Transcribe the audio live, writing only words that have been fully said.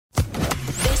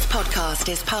podcast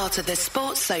is part of the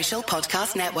Sports Social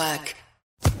Podcast Network.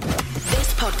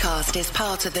 This podcast is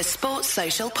part of the Sports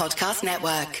Social Podcast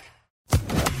Network.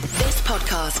 This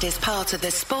podcast is part of the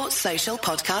Sports Social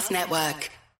Podcast Network.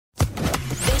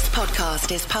 This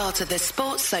podcast is part of the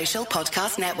Sports Social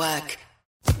Podcast Network.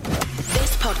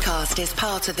 This podcast is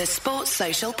part of the Sports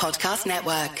Social Podcast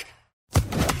Network.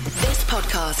 This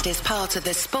podcast is part of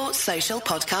the Sports Social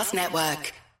Podcast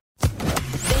Network.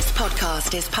 This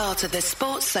podcast is part of the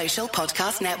Sports Social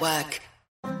Podcast Network.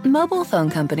 Mobile phone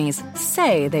companies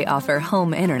say they offer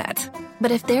home internet.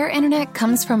 But if their internet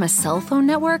comes from a cell phone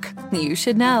network, you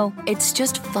should know. It's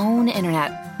just phone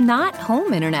internet, not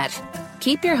home internet.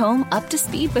 Keep your home up to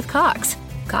speed with Cox.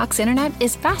 Cox internet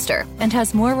is faster and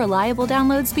has more reliable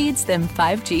download speeds than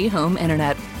 5G home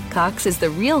internet. Cox is the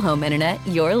real home internet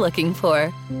you're looking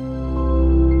for.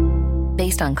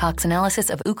 Based on Cox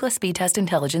analysis of Ookla speed test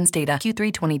intelligence data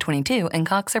Q3 2022 and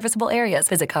Cox serviceable areas.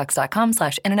 Visit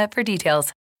cox.com/internet for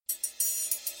details.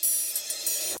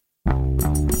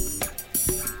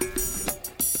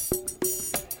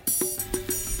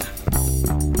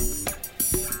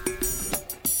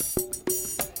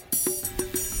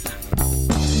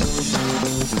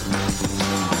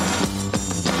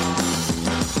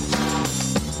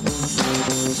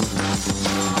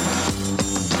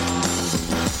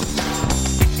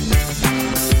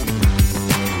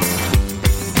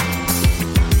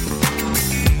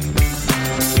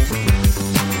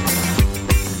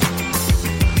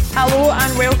 Hello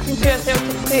and welcome to A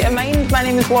Celtic State of Mind. My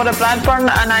name is Laura Bradburn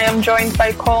and I am joined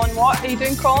by Colin Watt. How are you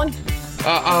doing, Colin?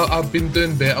 I've been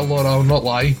doing better, Laura, I'll not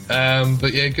lie.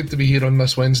 But yeah, good to be here on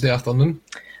this Wednesday afternoon.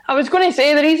 I was going to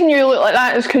say, the reason you look like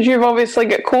that is because you've obviously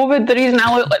got COVID. The reason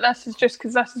I look like this is just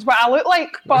because this is what I look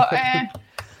like. But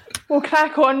we'll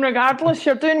crack on regardless.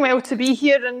 You're doing well to be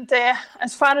here, and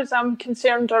as far as I'm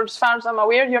concerned, or as far as I'm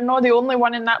aware, you're not the only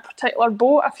one in that particular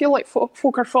boat. I feel like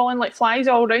folk are falling like flies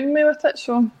all around me with it,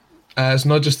 so... It's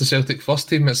not just the Celtic first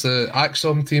team, it's the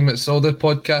Axom team, it's all the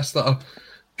podcasts that are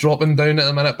dropping down at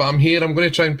the minute. But I'm here, I'm going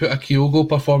to try and put a Kyogo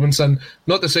performance in.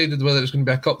 Not decided whether it's going to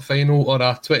be a cup final or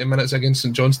a 20 minutes against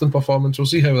St Johnstone performance. We'll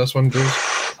see how this one goes.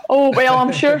 Oh, well,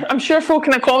 I'm sure folk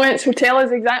in the comments will tell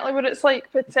us exactly what it's like.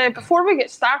 But before we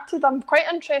get started, I'm quite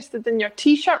interested in your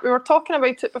T-shirt. We were talking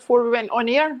about it before we went on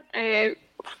air.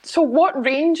 So what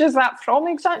range is that from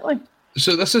exactly?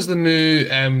 So this is the new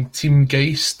Team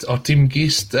Geist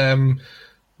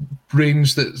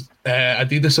range that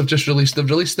Adidas have just released. They've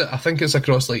released it, I think it's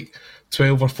across like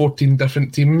 12 or 14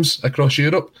 different teams across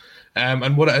Europe.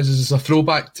 And what it is it's a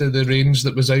throwback to the range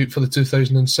that was out for the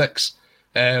 2006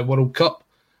 World Cup.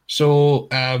 So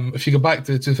if you go back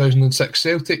to the 2006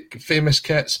 Celtic famous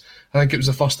kits, I think it was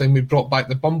the first time we brought back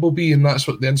the Bumblebee, and that's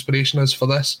what the inspiration is for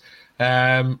this.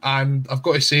 And I've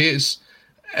got to say it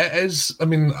is, I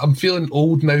mean, I'm feeling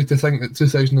old now to think that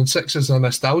 2006 is a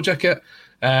nostalgia kit,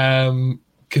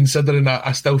 considering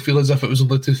I still feel as if it was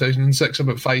only 2006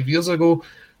 about 5 years ago,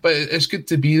 but it's good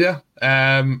to be there.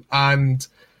 And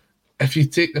if you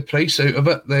take the price out of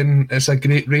it, then it's a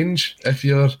great range. If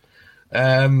you're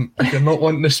not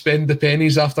wanting to spend the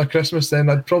pennies after Christmas, then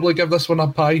I'd probably give this one a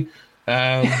pie.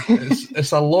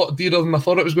 It's a lot dearer than I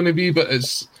thought it was going to be, but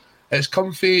it's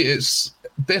comfy. It's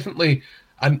definitely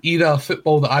an era of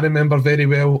football that I remember very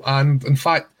well, and in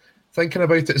fact, thinking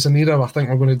about it as an era I think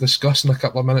we're going to discuss in a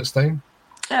couple of minutes' time.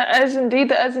 It is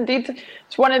indeed.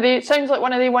 It sounds like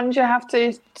one of the ones you have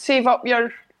to save up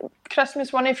your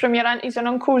Christmas money from your aunties and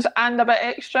uncles and a bit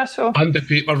extra. So and the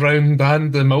paper round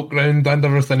and the milk round and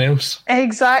everything else.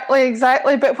 Exactly.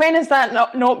 But when has that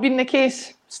not been the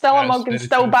case? Still a mug and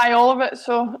still buy all of it.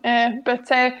 So,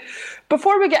 but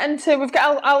before we get into, we've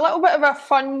got a little bit of a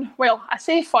fun. Well, I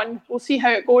say fun. We'll see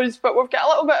how it goes. But we've got a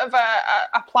little bit of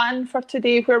a plan for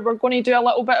today, where we're going to do a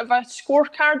little bit of a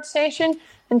scorecard session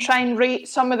and try and rate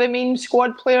some of the main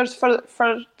squad players for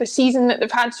the season that they've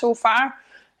had so far.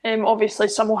 Obviously,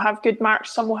 some will have good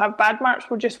marks, some will have bad marks.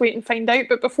 We'll just wait and find out.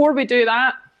 But before we do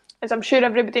that, as I'm sure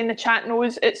everybody in the chat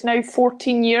knows, it's now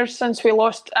 14 years since we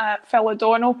lost Phil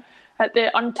O'Donnell at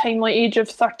the untimely age of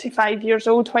 35 years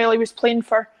old while he was playing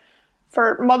for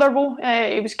Motherwell.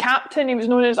 He was captain, he was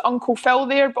known as Uncle Phil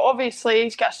there, but obviously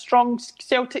he's got a strong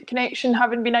Celtic connection,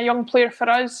 having been a young player for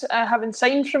us, having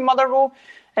signed from Motherwell,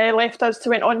 left us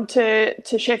went on to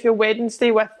Sheffield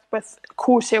Wednesday with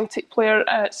co-Celtic player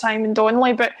Simon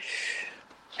Donnelly. But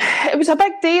it was a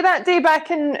big day that day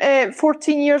back in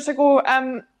 14 years ago.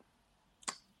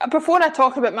 Before I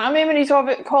talk about my memories of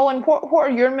it, Colin, what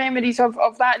are your memories of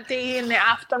that day and the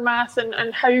aftermath,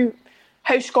 and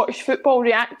how Scottish football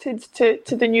reacted to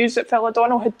the news that Phil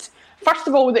O'Donnell first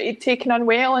of all, that he'd taken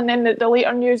unwell, and then the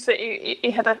later news that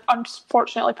he had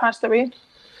unfortunately passed away.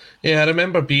 Yeah, I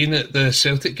remember being at the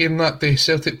Celtic game that day.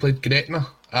 Celtic played Gretna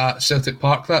at Celtic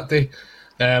Park that day.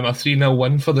 A 3-0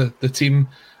 win for the team.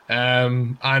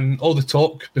 And all the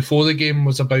talk before the game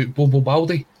was about Bobo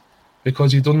Baldé,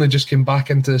 because he'd only just came back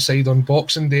into the side on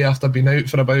Boxing Day after being out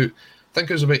for about, I think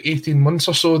it was about 18 months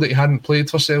or so that he hadn't played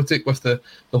for Celtic with the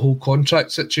whole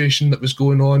contract situation that was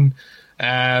going on.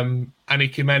 And he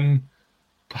came in,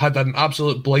 had an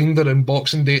absolute blinder in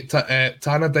Boxing Day at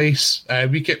Tannadice.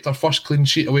 We kept our first clean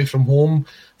sheet away from home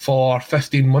for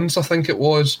 15 months, I think it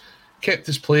was. Kept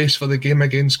his place for the game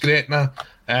against Gretna.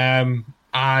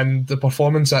 And the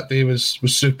performance that day was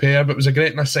superb. It was a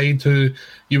Gretna side who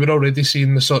you were already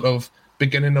seeing the sort of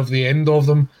beginning of the end of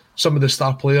them. Some of the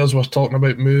star players were talking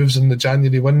about moves in the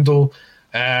January window.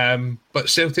 But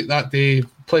Celtic that day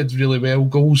played really well.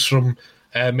 Goals from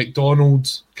McDonald.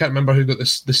 Can't remember who got the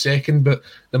second, but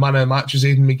the man of the match was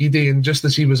Aidan McGeady. And just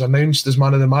as he was announced as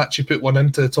man of the match, he put one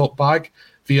into the top bag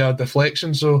via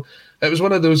deflection. So it was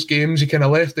one of those games, he kind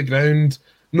of left the ground.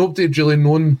 Nobody had really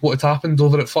known what had happened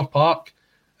over at Fir Park.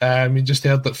 You just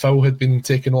heard that Phil had been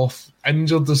taken off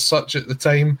injured as such at the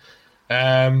time.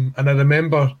 And I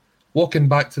remember walking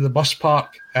back to the bus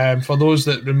park. For those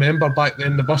that remember back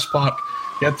then, the bus park,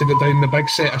 you had to go down the big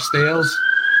set of stairs.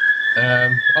 I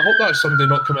hope that's somebody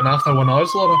not coming after one of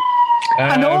us, Laura.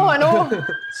 I know.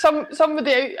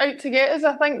 Somebody out to get us,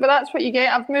 I think, but that's what you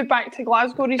get. I've moved back to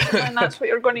Glasgow recently, and that's what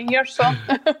you're going to hear. So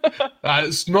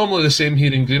it's normally the same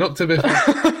here in Greenock, to be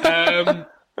fair.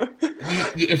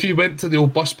 If you went to the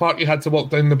old bus park, you had to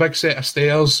walk down the big set of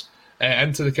stairs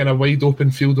into the kind of wide open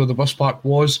field where the bus park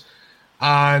was,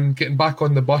 and getting back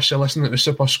on the bus, you're listening to the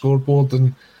Super Scoreboard,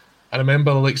 and I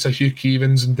remember the likes of Hugh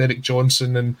Keevins and Derek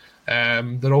Johnson,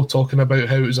 and they're all talking about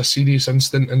how it was a serious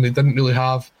incident and they didn't really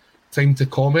have time to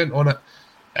comment on it.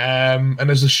 And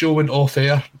as the show went off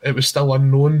air, it was still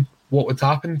unknown what had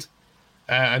happened.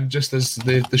 And just as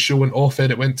the show went off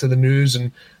air, it went to the news,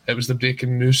 and it was the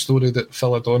breaking news story that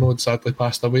Phil O'Donnell had sadly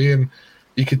passed away. And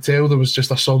you could tell there was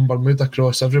just a sombre mood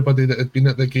across everybody that had been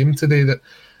at the game today, that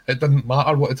it didn't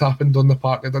matter what had happened on the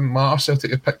park. It didn't matter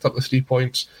Celtic had picked up the 3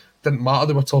 points. It didn't matter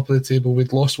they were top of the table.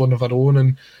 We'd lost one of our own,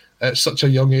 and at such a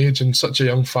young age and such a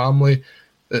young family,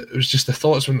 it was just the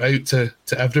thoughts went out to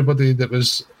everybody that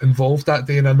was involved that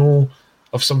day. And I know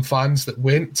of some fans that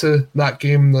went to that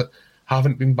game that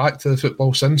haven't been back to the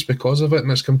football since because of it,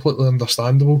 and it's completely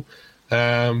understandable.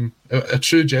 A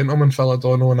true gentleman, Phil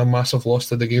O'Donnell, and a massive loss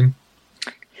to the game.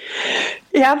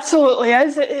 He absolutely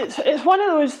is. It's one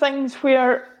of those things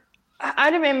where I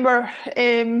remember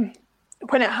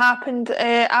when it happened,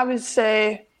 I was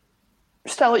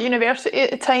still at university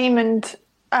at the time,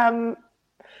 and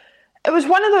it was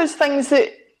one of those things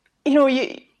that,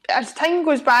 as time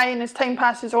goes by and as time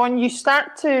passes on, you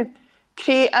start to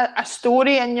create a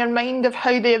story in your mind of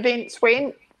how the events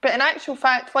went. But in actual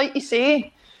fact, like you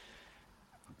say,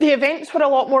 the events were a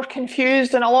lot more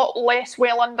confused and a lot less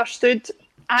well understood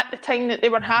at the time that they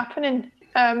were happening.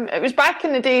 It was back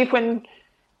in the day when,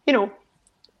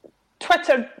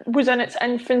 Twitter was in its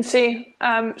infancy,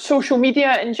 social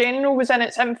media in general was in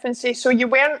its infancy, so you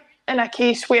weren't in a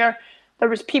case where there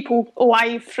was people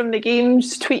live from the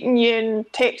games tweeting you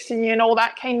and texting you and all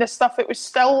that kind of stuff. It was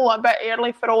still a bit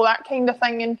early for all that kind of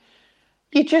thing, and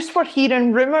you just were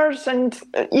hearing rumours. And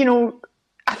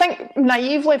I think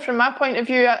naively from my point of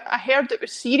view, I heard it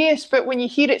was serious, but when you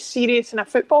hear it serious in a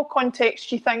football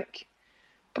context, you think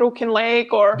broken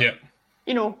leg or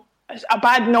a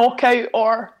bad knockout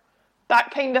or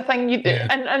that kind of thing.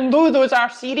 And though those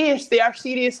are serious, they are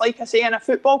serious, like I say, in a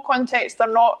football context. They're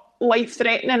not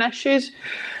life-threatening issues.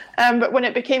 But when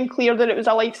it became clear that it was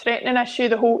a life-threatening issue,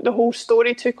 the whole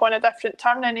story took on a different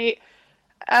turn. And it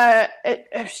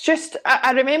was just,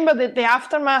 I remember the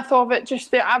aftermath of it,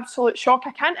 just the absolute shock.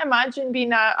 I can't imagine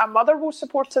being a Motherwell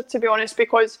supporter, to be honest,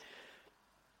 because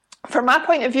from my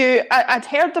point of view, I'd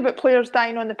heard about players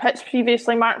dying on the pitch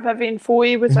previously. Mark Vivian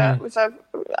Foy was a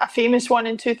famous one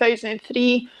in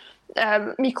 2003.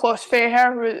 Miklos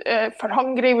Feher for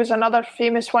Hungary was another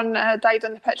famous one. Died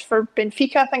on the pitch for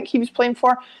Benfica, I think he was playing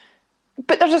for.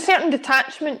 But there's a certain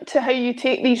detachment to how you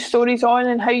take these stories on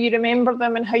and how you remember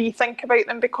them and how you think about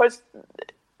them, because,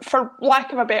 for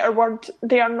lack of a better word,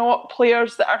 they are not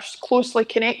players that are closely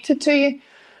connected to you.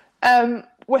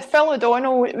 With Phil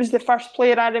O'Donnell, it was the first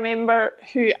player I remember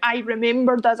who I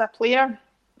remembered as a player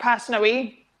passing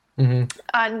away. Mm-hmm.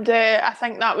 And I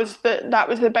think that was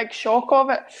the big shock of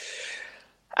it.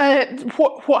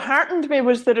 What heartened me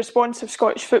was the response of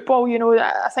Scottish football.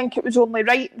 I think it was only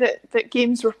right that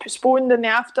games were postponed in the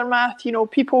aftermath.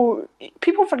 People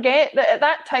forget that at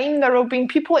that time there will have been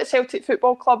people at Celtic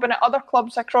Football Club and at other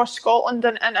clubs across Scotland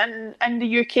and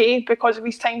the UK because of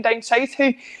his time down south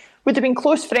who would have been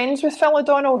close friends with Phil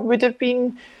O'Donnell, who would have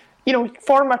been,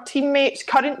 former teammates,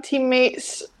 current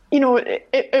teammates.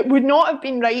 It would not have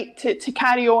been right to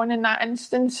carry on in that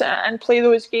instance and play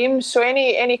those games. So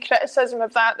any criticism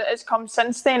of that has come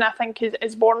since then, I think,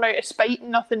 is born out of spite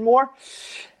and nothing more.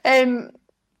 And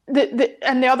the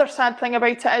other sad thing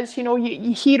about it is,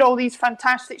 you hear all these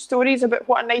fantastic stories about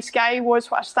what a nice guy he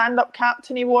was, what a stand-up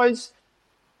captain he was,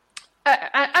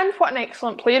 and what an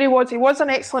excellent player he was. He was an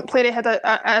excellent player. He had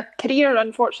a career,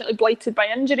 unfortunately, blighted by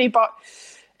injury, but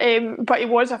he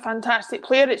was a fantastic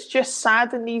player. It's just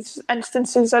sad in these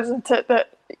instances, isn't it, that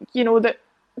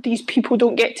these people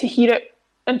don't get to hear it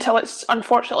until it's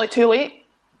unfortunately too late.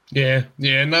 Yeah,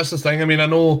 and that's the thing. I mean, I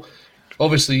know,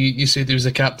 obviously, you said he was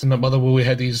the captain at Motherwell. We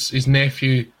had his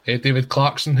nephew, David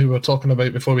Clarkson, who we were talking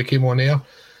about before we came on air.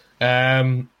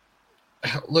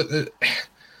 Look,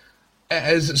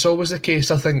 it's always the case,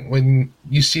 I think, when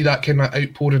you see that kind of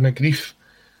outpouring of grief.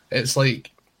 It's like,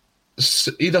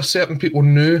 either certain people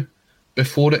knew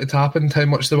before it had happened how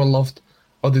much they were loved,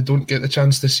 or they don't get the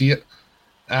chance to see it.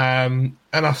 And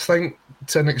I think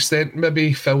to an extent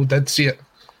maybe Phil did see it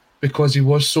because he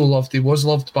was so loved. He was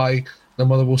loved by the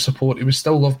Motherwell support. He was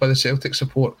still loved by the Celtic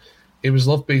support. He was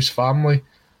loved by his family.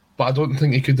 But I don't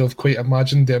think he could have quite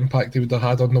imagined the impact he would have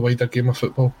had on the wider game of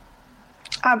football.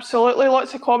 Absolutely.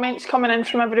 Lots of comments coming in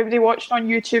from everybody watching on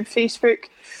YouTube, Facebook,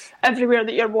 everywhere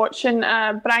that you're watching.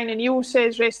 Brian O'Neill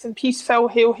says, "Rest in peace, Phil.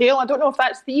 Hail, hail." I don't know if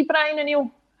that's the Brian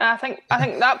O'Neill. I think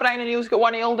that Brian O'Neill's got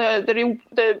one L. Not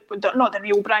the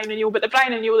real Brian O'Neill, but the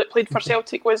Brian O'Neill that played for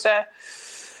Celtic was a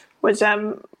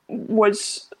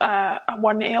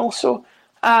 1L. So,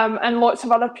 and lots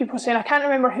of other people saying, I can't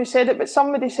remember who said it, but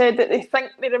somebody said that they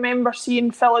think they remember seeing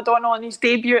Phil O'Donnell in his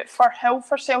debut at Firhill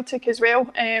for Celtic as well.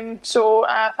 So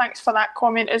thanks for that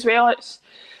comment as well.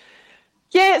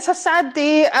 It's a sad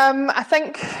day. I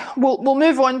think we'll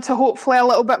move on to hopefully a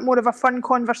little bit more of a fun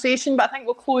conversation, but I think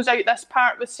we'll close out this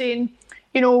part with saying,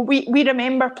 we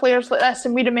remember players like this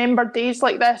and we remember days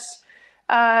like this,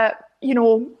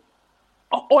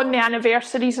 on the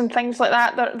anniversaries and things like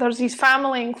that. There's these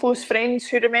family and close friends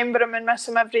who remember him and miss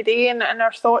him every day, and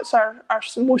our thoughts are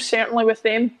most certainly with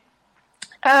them.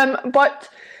 But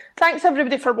thanks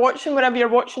everybody for watching, wherever you're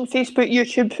watching, Facebook,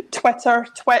 YouTube, Twitter,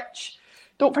 Twitch.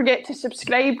 Don't forget to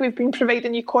subscribe. We've been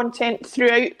providing you content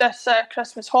throughout this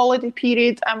Christmas holiday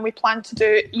period, and we plan to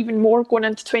do even more going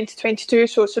into 2022.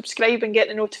 So subscribe and get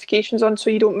the notifications on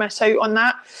so you don't miss out on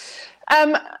that.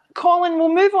 Colin,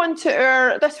 we'll move on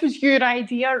to this was your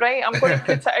idea, right? I'm going to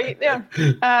put it out there.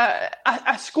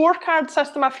 A scorecard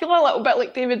system. I feel a little bit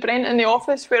like David Brent in The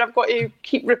Office, where I've got to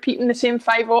keep repeating the same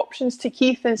 5 options to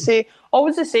Keith and say,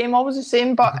 always the same.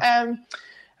 But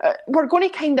we're going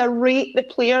to kind of rate the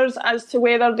players as to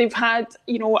whether they've had,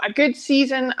 a good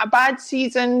season, a bad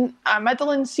season, a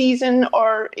middling season,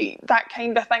 or that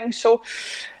kind of thing. So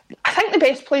I think the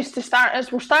best place to start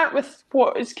is we'll start with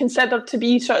what is considered to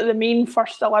be sort of the main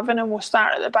first 11, and we'll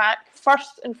start at the back.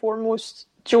 First and foremost,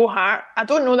 Joe Hart. I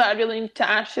don't know that I really need to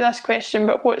ask you this question,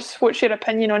 but what's your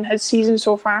opinion on his season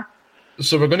so far?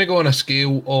 So we're going to go on a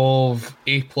scale of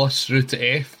A+ through to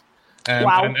F.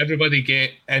 Wow. And everybody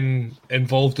get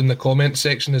involved in the comment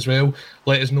section as well.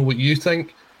 Let us know what you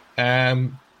think.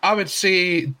 I would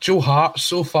say Joe Hart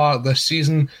so far this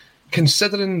season,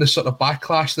 considering the sort of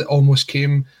backlash that almost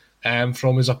came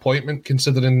from his appointment,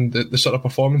 considering the sort of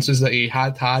performances that he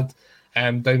had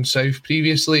down south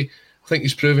previously, I think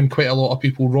he's proven quite a lot of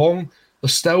people wrong.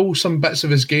 There's still some bits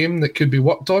of his game that could be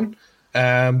worked on,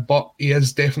 but he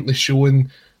is definitely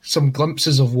showing some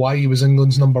glimpses of why he was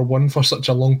England's number 1 for such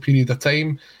a long period of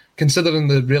time. Considering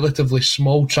the relatively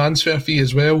small transfer fee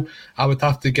as well, I would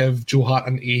have to give Joe Hart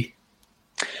an A.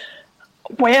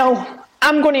 Well,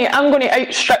 I'm going to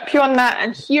outstrip you on that,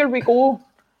 and here we go.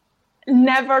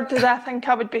 Never did I think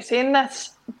I would be saying this,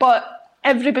 but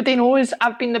everybody knows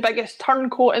I've been the biggest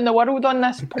turncoat in the world on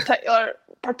this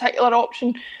particular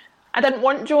option. I didn't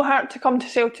want Joe Hart to come to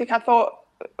Celtic. I thought,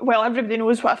 well, everybody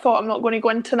knows what I thought. I'm not going to go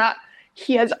into that.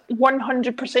 He has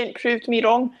 100% proved me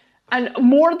wrong. And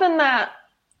more than that,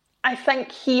 I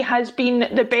think he has been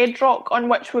the bedrock on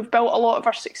which we've built a lot of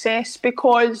our success,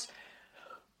 because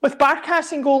with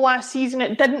Barkas in goal last season,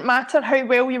 it didn't matter how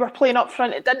well you were playing up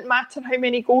front. It didn't matter how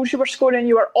many goals you were scoring.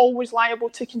 You were always liable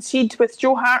to concede. With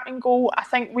Joe Hart in goal, I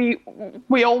think we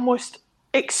almost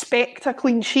expect a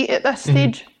clean sheet at this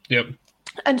stage. Yep.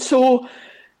 And so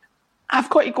I've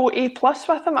got to go A+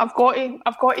 with him. I've got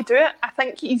to do it. I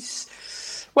think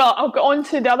he's. Well, I'll get on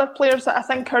to the other players that I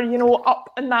think are,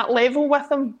 up in that level with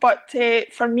him. But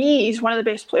for me, he's one of the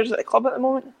best players at the club at the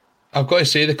moment. I've got to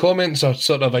say, the comments are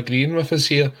sort of agreeing with us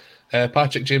here.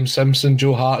 Patrick James Simpson,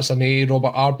 Joe Hart's an A,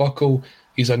 Robert Arbuckle,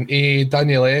 he's an A,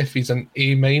 Daniel F, he's an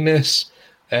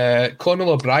A-. Conal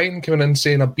O'Brien coming in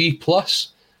saying a B+.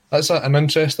 That's an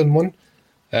interesting one.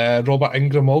 Robert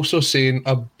Ingram also saying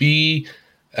a B.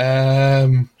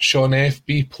 Sean F,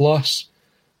 B+.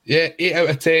 Yeah, 8 out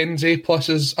of 10s,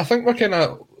 A+. I think we're kind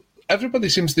of... Everybody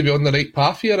seems to be on the right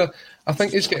path here. I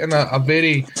think he's getting a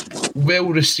very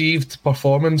well-received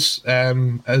performance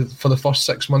for the first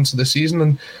 6 months of the season.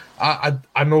 And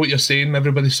I know what you're saying.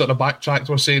 Everybody sort of backtracked.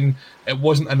 We're saying it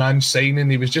wasn't an Ange signing.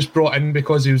 He was just brought in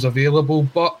because he was available.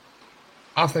 But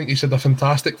I think he's had a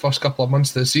fantastic first couple of months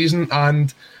of the season.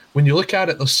 And when you look at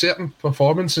it, there's certain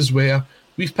performances where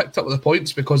we've picked up the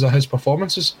points because of his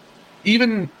performances.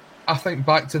 Even, I think,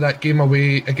 back to that game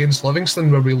away against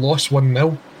Livingston where we lost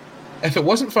 1-0. If it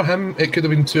wasn't for him, it could have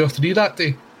been 2 or 3 that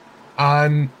day.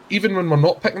 And even when we're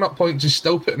not picking up points, he's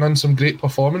still putting in some great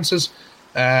performances.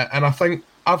 And I think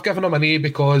I've given him an A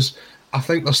because I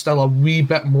think there's still a wee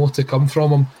bit more to come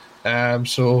from him.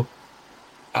 So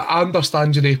I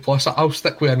understand your A+. I'll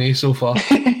stick with an A so far. Do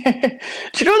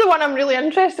you know the one I'm really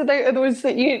interested out of those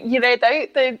that you read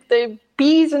out? The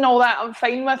B's and all that I'm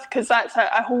fine with because that's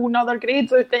a whole nother grade.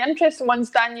 The interesting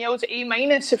one's Danielle's A-.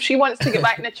 If she wants to get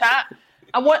back in the chat,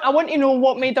 I want to know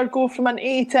what made her go from an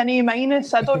A to an A-.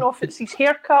 I don't know if it's his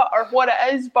haircut or what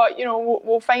it is, but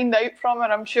we'll find out from her,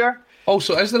 I'm sure.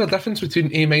 Also, is there a difference between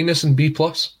A- and B+?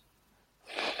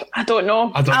 I don't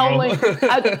know. I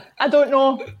don't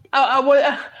know. I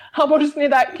wasn't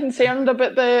that concerned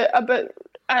about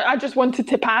I just wanted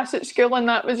to pass at school and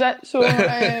that was it. So,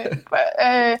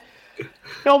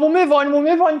 no, we'll move on. We'll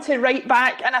move on to right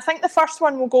back, and I think the first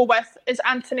one we'll go with is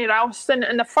Anthony Ralston.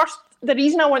 And the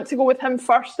reason I want to go with him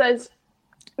first is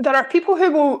there are people who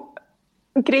will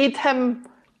grade him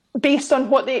based on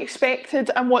what they expected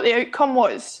and what the outcome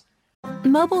was.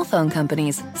 Mobile phone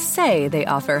companies say they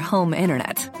offer home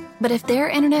internet. But if their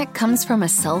internet comes from a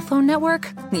cell phone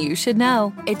network, you should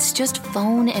know. It's just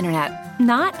phone internet,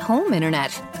 not home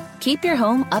internet. Keep your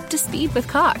home up to speed with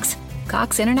Cox.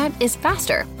 Cox internet is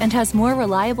faster and has more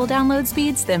reliable download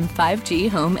speeds than 5G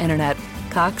home internet.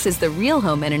 Cox is the real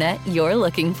home internet you're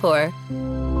looking for.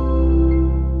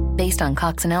 Based on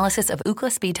Cox analysis of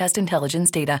Ookla speed test intelligence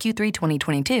data Q3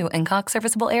 2022 and Cox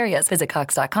serviceable areas, visit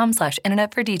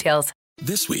cox.com/internet for details.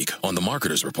 This week on The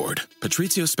Marketer's Report,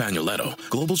 Patrizio Spagnoletto,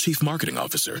 Global Chief Marketing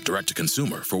Officer,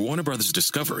 Direct-to-Consumer for Warner Brothers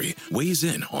Discovery, weighs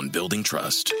in on building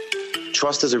trust.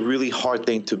 Trust is a really hard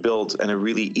thing to build and a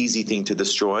really easy thing to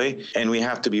destroy, and we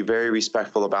have to be very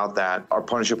respectful about that. Our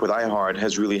partnership with iHeart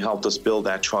has really helped us build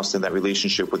that trust and that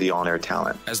relationship with the on-air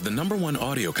talent. As the #1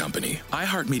 audio company,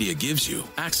 iHeartMedia gives you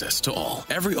access to all.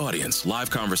 Every audience, live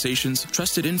conversations,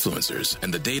 trusted influencers,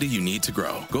 and the data you need to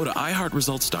grow. Go to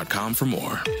iHeartResults.com for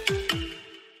more.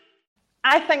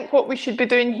 I think what we should be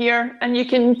doing here, and you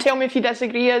can tell me if you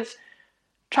disagree, is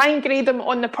try and grade him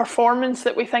on the performance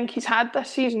that we think he's had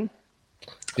this season.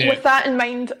 Yeah. With that in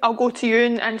mind, I'll go to you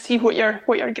and see what your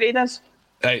grade is.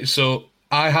 Right, so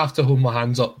I have to hold my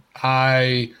hands up.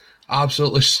 I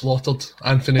absolutely slaughtered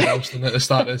Anthony Ralston at the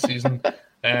start of the season.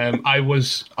 I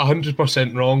was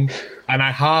 100% wrong, and I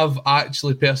have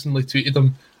actually personally tweeted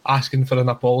him asking for an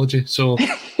apology. So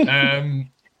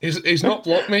he's not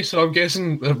blocked me, so I'm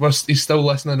guessing he's still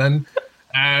listening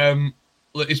in.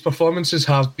 His performances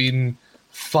have been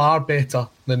far better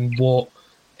than what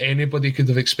anybody could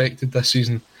have expected this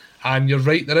season. And you're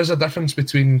right, there is a difference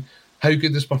between how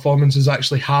good his performances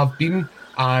actually have been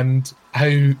and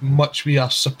how much we are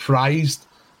surprised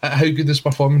at how good his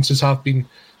performances have been.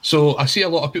 So I see a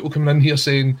lot of people coming in here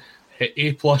saying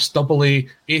A+, AA,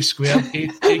 A squared, A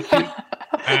cubed.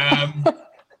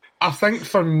 I think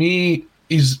for me,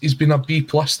 he's been a B+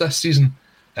 this season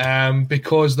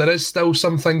because there is still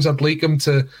some things I'd like him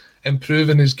to improve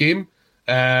in his game.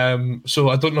 So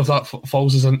I don't know if that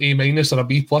falls as an A- or a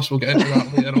B+. We'll get into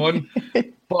that later on.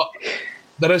 But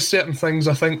there is certain things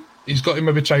I think he's got to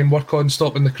maybe try and work on,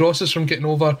 stopping the crosses from getting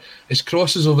over. His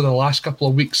crosses over the last couple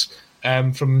of weeks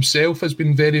from himself has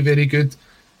been very, very good.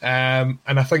 And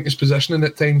I think his positioning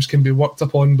at times can be worked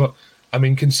upon. But, I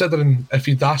mean, considering if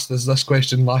he'd asked us this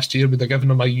question last year, we'd have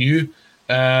given him a U.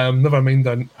 Never mind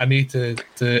an A to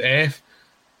F.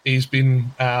 He's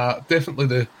been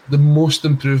definitely the most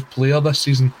improved player this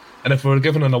season. And if we were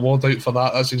given an award out for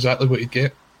that, that's exactly what he'd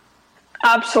get.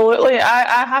 Absolutely.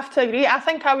 I have to agree. I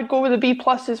think I would go with a B+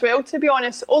 as well, to be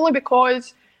honest, only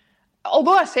because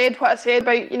although I said what I said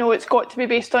about, it's got to be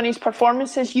based on his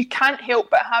performances, you can't help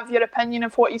but have your opinion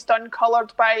of what he's done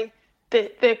coloured by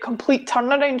the complete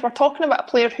turnaround. We're talking about a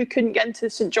player who couldn't get into the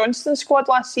St Johnstone squad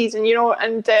last season,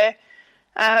 and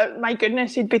my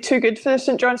goodness, he'd be too good for the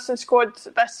St Johnstone squad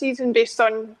this season based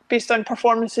on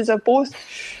performances of both.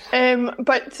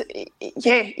 But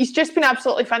yeah, he's just been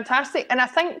absolutely fantastic, and I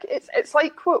think it's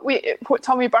like what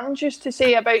Tommy Burns used to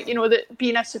say about that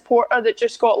being a supporter that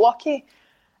just got lucky.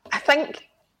 I think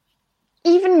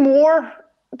even more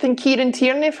than Kieran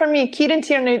Tierney for me. Kieran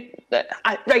Tierney,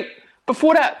 right.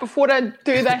 Before I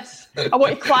do this, I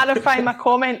want to clarify my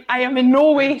comment. I am in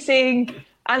no way saying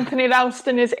Anthony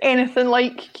Ralston is anything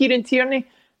like Kieran Tierney,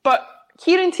 but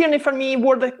Kieran Tierney for me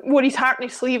wore his heart on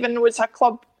his sleeve and was a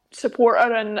club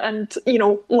supporter and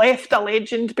left a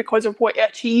legend because of what he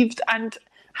achieved and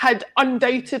had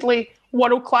undoubtedly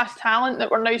world-class talent that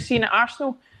we're now seeing at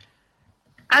Arsenal.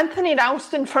 Anthony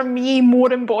Ralston, for me,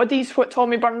 more embodies what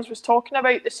Tommy Burns was talking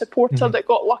about, the supporter that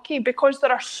got lucky, because there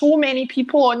are so many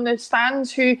people on the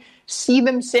stands who see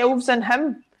themselves in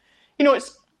him.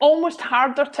 It's almost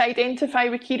harder to identify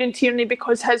with Kieran Tierney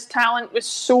because his talent was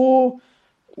so,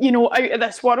 out of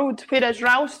this world, whereas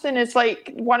Ralston is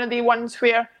like one of the ones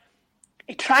where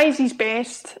he tries his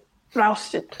best.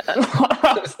 Ralston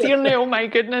Tierney, oh my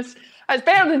goodness. It's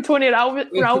better than Tony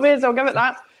Ralves, I'll give it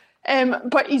that.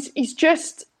 But he's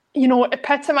just,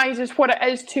 epitomises what it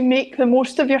is to make the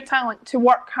most of your talent, to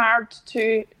work hard,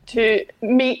 to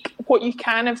make what you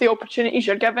can of the opportunities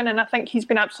you're given, and I think he's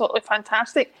been absolutely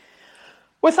fantastic.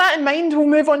 With that in mind, we'll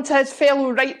move on to his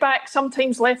fellow right back,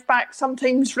 sometimes left back,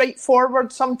 sometimes right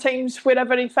forward, sometimes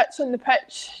wherever he fits on the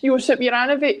pitch, Josip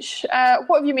Juranovic.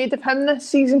 What have you made of him this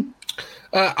season?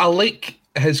 I like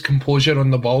his composure on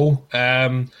the ball.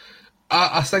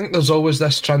 I think there's always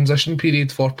this transition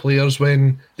period for players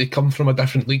when they come from a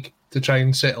different league to try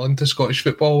and settle into Scottish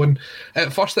football. And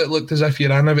at first it looked as if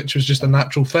Juranovic was just a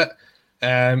natural fit.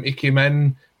 He came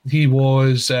in, he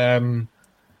was...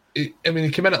 he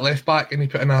came in at left back and he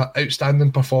put in an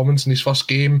outstanding performance in his first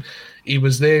game. He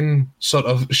was then sort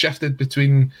of shifted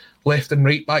between left and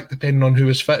right back depending on who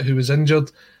was fit, who was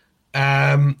injured.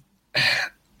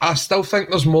 I still think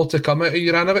there's more to come out of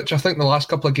Juranovic. I think the last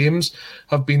couple of games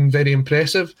have been very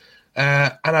impressive.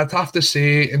 And I'd have to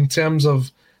say, in terms of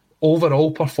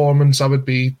overall performance, I would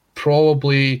be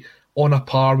probably on a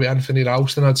par with Anthony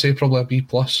Ralston. I'd say probably a B+.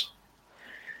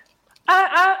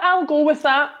 I'll go with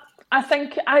that. I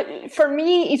think, for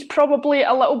me, he's probably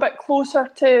a little bit closer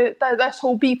to this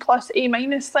whole B+,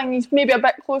 A- thing. He's maybe a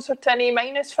bit closer to an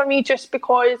A- for me, just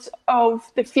because of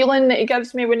the feeling that he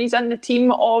gives me when he's in the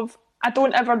team of, I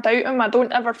don't ever doubt him. I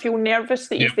don't ever feel nervous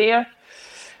that he's there.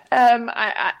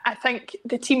 I think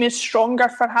the team is stronger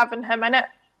for having him in it.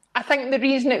 I think the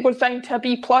reason it goes down to a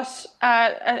B+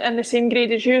 in the same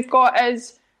grade as you've got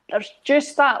is there's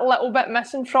just that little bit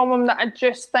missing from him that I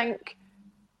just think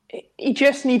he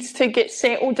just needs to get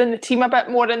settled in the team a bit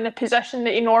more in the position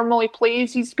that he normally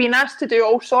plays. He's been asked to do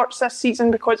all sorts this season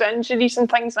because of injuries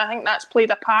and things, and I think that's played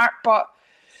a part, but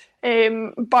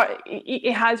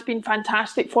he has been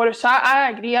fantastic for us. So I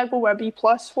agree, I go with a B+.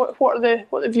 What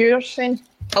are the viewers saying?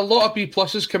 A lot of B+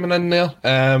 coming in there.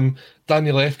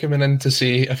 Daniel F coming in to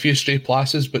say a few stray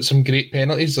passes, but some great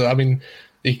penalties. I mean,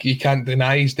 you can't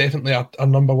deny he's definitely our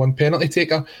number one penalty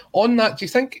taker. On that, do you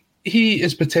think he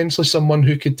is potentially someone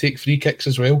who could take free kicks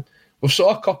as well? We've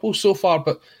saw a couple so far,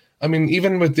 but I mean,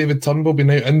 even with David Turnbull being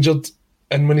out injured,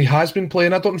 and when he has been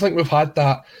playing, I don't think we've had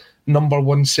that number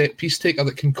one set piece taker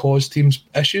that can cause teams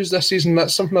issues this season.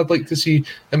 That's something I'd like to see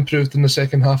improved in the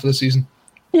second half of the season.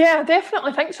 Yeah, I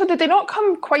definitely think so. Did they not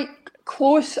come quite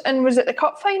close? And was it the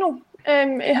cup final? He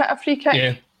hit a free kick.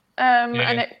 Yeah.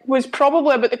 And it was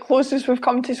probably about the closest we've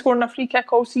come to scoring a free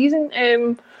kick all season.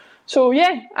 So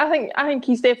yeah, I think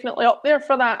he's definitely up there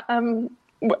for that. And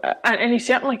he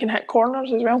certainly can hit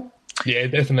corners as well. Yeah,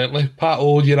 definitely. Pat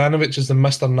O, Juranovic is the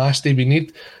Mr. Nasty we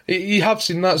need. You have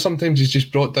seen that. Sometimes he's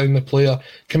just brought down the player,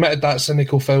 committed that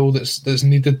cynical foul that's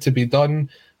needed to be done.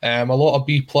 A lot of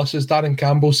B+. Darren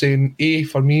Campbell saying A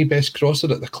for me, best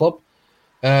crosser at the club.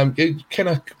 It kind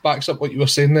of backs up what you were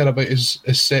saying there about his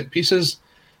set pieces.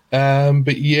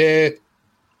 But yeah,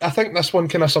 I think this one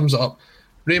kind of sums it up.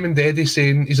 Raymond Eddy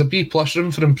saying he's a B+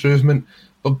 room for improvement,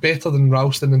 but better than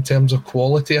Ralston in terms of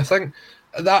quality. I think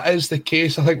that is the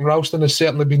case. I think Ralston has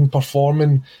certainly been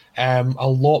performing a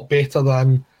lot better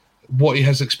than what he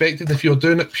has expected. If you're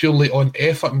doing it purely on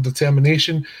effort and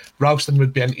determination, Ralston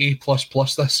would be an A++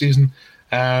 this season.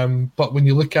 But when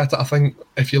you look at it, I think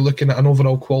if you're looking at an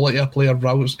overall quality of player,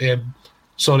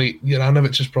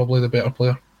 Juranovic is probably the better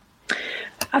player.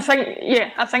 I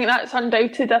think that's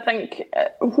undoubted. I think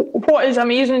what is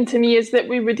amazing to me is that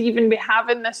we would even be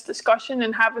having this discussion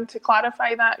and having to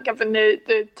clarify that, given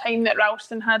the time that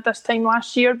Ralston had this time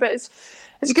last year. But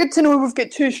it's good to know we've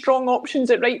got two strong options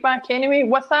at right back anyway.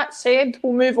 With that said,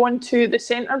 we'll move on to the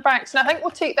centre backs, and I think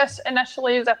we'll take this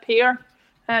initially as a pair,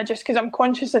 just because I'm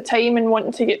conscious of time and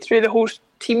wanting to get through the whole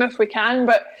team if we can.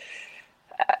 But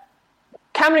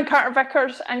Cameron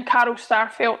Carter-Vickers and Carl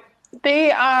Starfelt.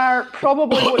 They are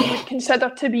probably what you would consider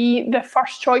to be the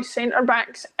first choice centre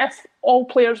backs if all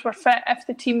players were fit, if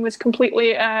the team was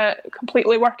completely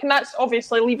working. That's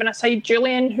obviously leaving aside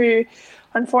Julian, who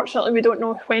unfortunately we don't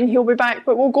know when he'll be back,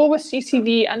 but we'll go with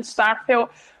CCV and Starfelt.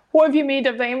 What have you made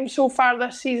of them so far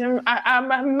this season?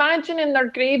 I'm imagining their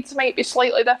grades might be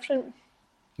slightly different.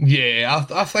 Yeah,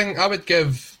 I think I would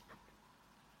give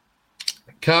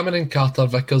Cameron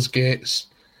Carter-Vickers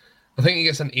I think he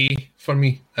gets an A for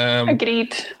me.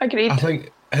 Agreed. I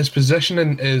think his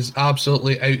positioning is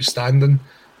absolutely outstanding.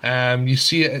 You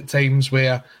see it at times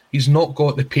where he's not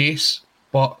got the pace,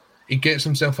 but he gets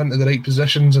himself into the right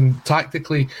positions, and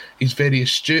tactically he's very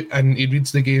astute and he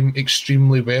reads the game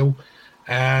extremely well.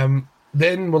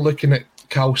 Then we're looking at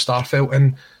Carl Starfelt,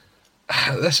 and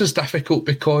this is difficult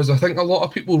because I think a lot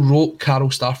of people wrote Carl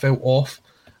Starfelt off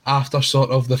after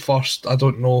sort of the first,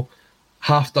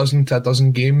 half dozen to a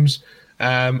dozen games.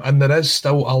 And there is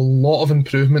still a lot of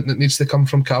improvement that needs to come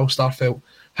from Carl Starfelt.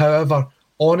 However,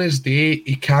 on his day,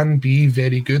 he can be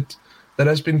very good. There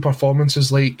has been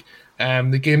performances like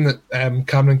the game that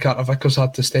Cameron Carter-Vickers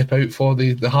had to step out for,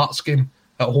 the Hearts game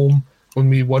at home, when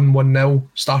we won 1-0.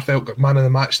 Starfelt got man of the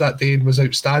match that day and was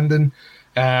outstanding.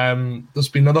 There's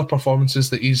been other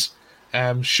performances that he's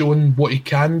shown what he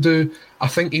can do. I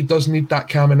think he does need that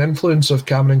calming influence of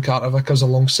Cameron Carter-Vickers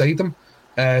alongside him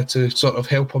to sort of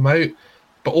help him out.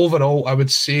 But overall, I would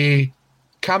say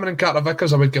Cameron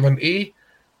Carter-Vickers I would give an A.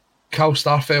 Carl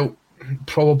Starfelt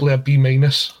probably a B-.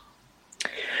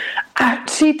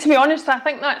 See, to be honest, I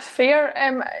think that's fair.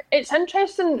 It's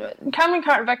interesting. Cameron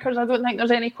Carter-Vickers, I don't think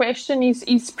there's any question.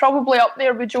 He's probably up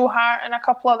there with Joe Hart and a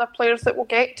couple other players that we'll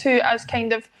get to as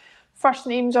kind of first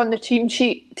names on the team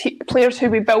sheet, players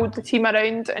who we build the team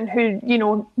around and who,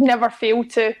 never fail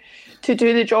to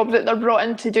do the job that they're brought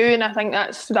in to do. And I think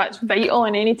that's vital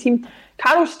in any team.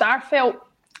 Carl Starfelt,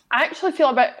 I actually feel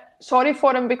a bit sorry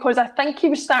for him because I think he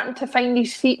was starting to find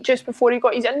his feet just before he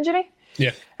got his injury.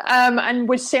 Yeah. And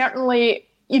was certainly,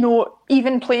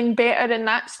 even playing better in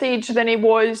that stage than he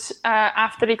was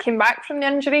after he came back from the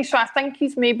injury. So I think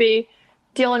he's maybe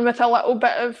dealing with a little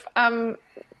bit of,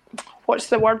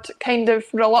 kind of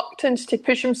reluctance to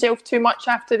push himself too much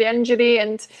after the injury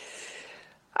and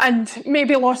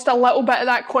maybe lost a little bit of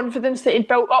that confidence that he'd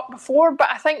built up before. But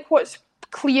I think what's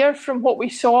clear from what we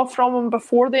saw from him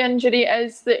before the injury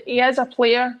is that he is a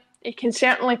player. He can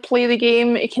certainly play the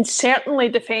game. He can certainly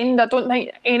defend. I don't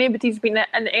think anybody's been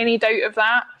in any doubt of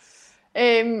that.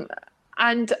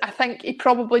 And I think he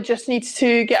probably just needs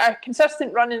to get a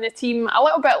consistent run in the team, a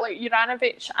little bit like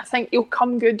Juranovic. I think he'll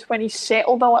come good when he's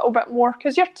settled a little bit more,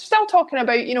 because you're still talking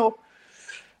about,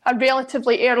 a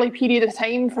relatively early period of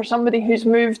time for somebody who's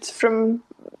moved from,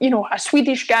 a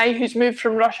Swedish guy who's moved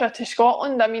from Russia to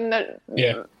Scotland. I mean,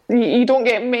 you don't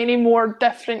get many more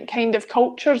different kind of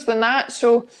cultures than that.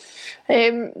 So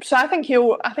I think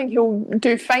he'll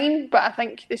do fine. But I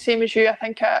think the same as you, I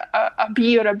think a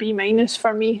B or a B-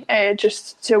 for me,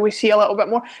 just so we see a little bit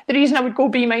more. The reason I would go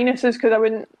B- is because I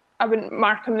wouldn't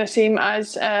mark him the same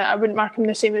as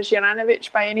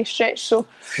Juranovic by any stretch. So,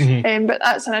 but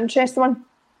that's an interesting one.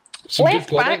 Some good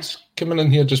comments coming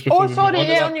in here just before. Oh,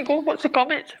 sorry, on you go. What's the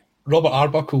comment? Robert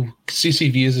Arbuckle,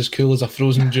 CCV is as cool as a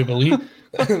frozen Jubilee.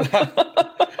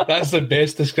 That's the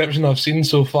best description I've seen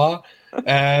so far.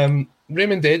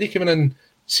 Raymond Eddy coming in,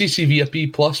 CCV a B+,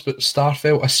 but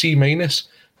Starfelt a C-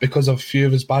 because of a few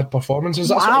of his bad performances.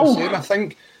 That's what I'm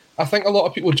saying. I think a lot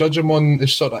of people judge him on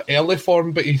his sort of early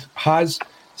form, but he has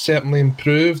certainly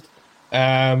improved.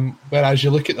 Whereas you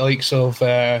look at the likes of,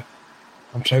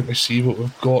 I'm trying to see what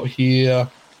we've got here.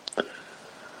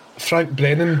 Frank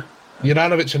Brennan,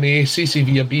 Juranovic an A,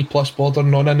 CCV a B+,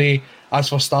 bordering on an A. As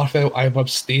for Starfelt, I'm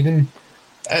abstaining.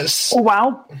 It's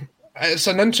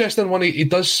an interesting one. He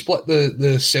does split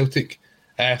the Celtic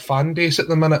fan base at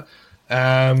the minute.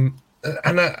 And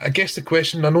I guess the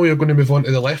question, I know you're going to move on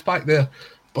to the left back there,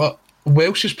 but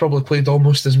Welsh has probably played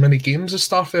almost as many games as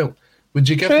Starfelt. Would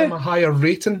you give him a higher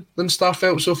rating than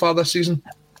Starfelt so far this season?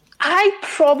 I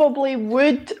probably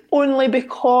would, only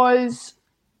because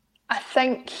I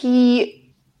think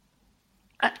he...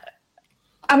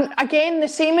 again, the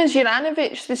same as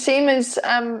Juranovic, the same as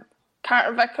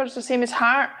Carter-Vickers, the same as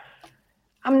Hart.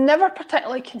 I'm never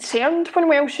particularly concerned when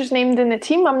Welsh is named in the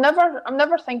team. I'm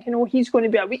never thinking, oh, he's going to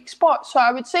be a weak spot. So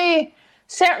I would say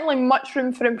certainly much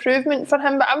room for improvement for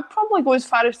him, but I would probably go as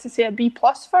far as to say a B+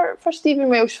 for Stephen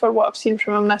Welsh for what I've seen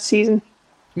from him this season.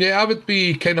 Yeah, I would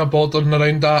be kind of bordering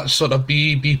around that sort of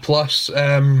B+.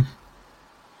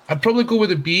 I'd probably go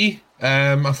with a B.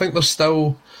 I think there's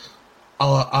still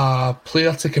a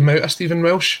player to come out of Stephen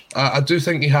Welsh. I do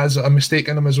think he has a mistake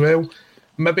in him as well.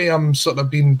 Maybe I'm sort of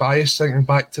being biased thinking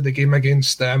back to the game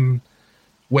against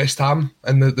West Ham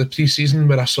in the pre-season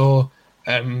where I saw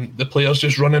the players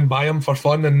just running by him for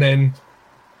fun, and then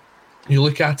you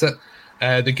look at it,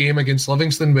 the game against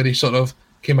Livingston where he sort of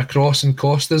came across and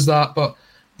cost us that. But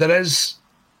there is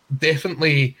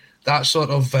definitely that sort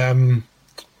of I'm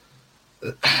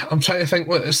trying to think.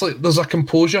 It's like there's a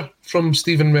composure from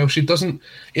Stephen Welsh. He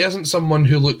isn't someone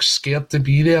who looks scared to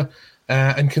be there.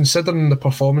 And considering the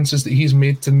performances that he's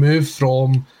made to move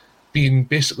from being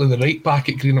basically the right back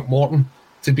at Greenock Morton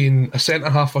to being a centre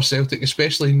half for Celtic,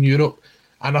 especially in Europe,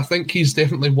 and I think he's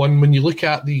definitely one. When you look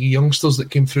at the youngsters that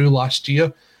came through last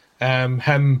year,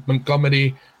 him,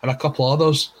 Montgomery, and a couple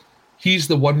others, he's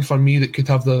the one for me that could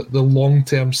have the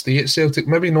long-term stay at Celtic.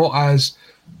 Maybe not as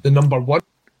the number one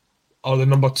or the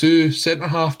number two centre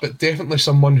half, but definitely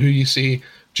someone who you say,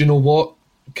 do you know what,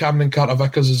 Cameron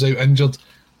Carter-Vickers is out injured.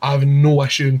 I have no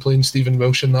issue in playing Stephen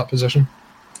Welsh in that position.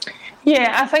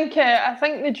 Yeah, I think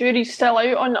the jury's still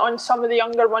out on some of the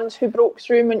younger ones who broke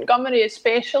through. Montgomery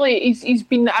especially, he's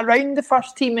been around the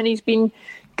first team and he's been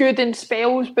good in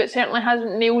spells, but certainly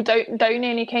hasn't nailed down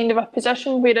any kind of a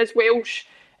position, whereas Welsh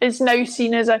is now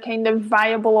seen as a kind of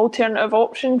viable alternative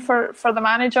option for the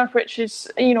manager, which is,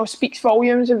 speaks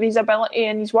volumes of his ability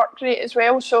and his work rate as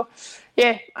well. So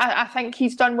yeah, I think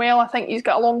he's done well. I think he's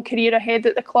got a long career ahead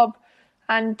at the club.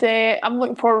 And I'm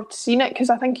looking forward to seeing it because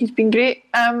I think he's been great.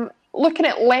 Looking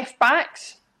at left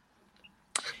backs.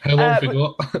 How long have we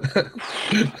got?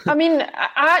 I mean,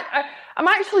 I'm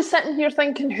actually sitting here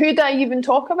thinking, who do I even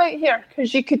talk about here?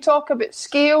 Because you could talk about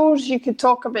Scales, you could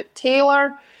talk about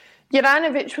Taylor.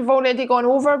 Juranovic we've already gone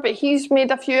over, but he's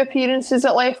made a few appearances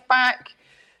at left back.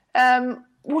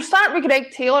 We'll start with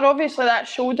Greg Taylor. Obviously, that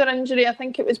shoulder injury, I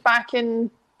think it was back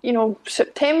in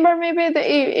September maybe that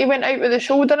he went out with a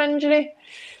shoulder injury.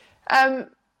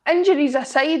 Injuries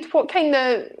aside, what kind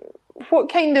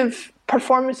of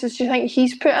performances do you think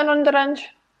he's put in under Ange?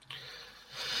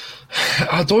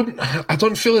 I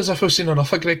don't feel as if I've seen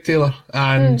enough of Greg Taylor,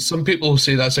 and some people will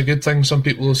say that's a good thing, some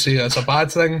people will say that's a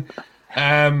bad thing.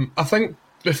 I think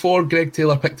before Greg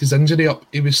Taylor picked his injury up,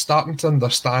 he was starting to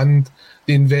understand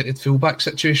the inverted fullback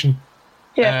situation.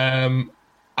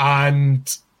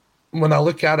 And when I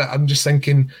look at it, I'm just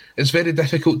thinking it's very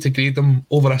difficult to grade him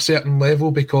over a certain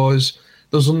level because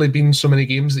there's only been so many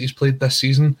games that he's played this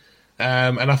season.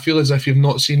 And I feel as if you've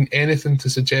not seen anything to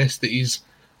suggest that he's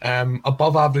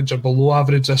above average or below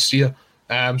average this year.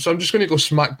 So I'm just going to go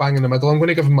smack bang in the middle. I'm going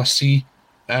to give him a C.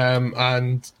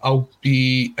 And I'll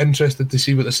be interested to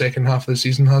see what the second half of the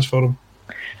season has for him.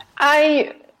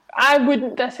 I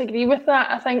wouldn't disagree with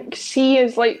that. I think C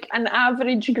is like an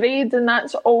average grade and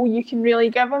that's all you can really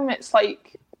give him. It's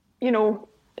like,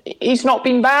 he's not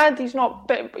been bad. We've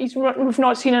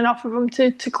not seen enough of him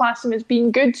to class him as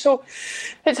being good. So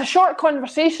it's a short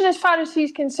conversation as far as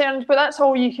he's concerned, but that's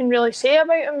all you can really say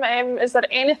about him. Is there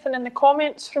anything in the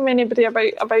comments from anybody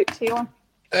about Taylor?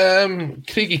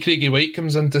 Craigie White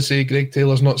comes in to say Greg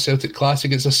Taylor's not Celtic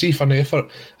classic. It's a C for an effort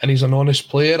and he's an honest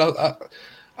player.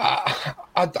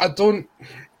 I'd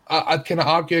kind of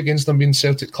argue against him being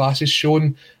Celtic class. He's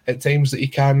shown at times that he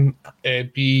can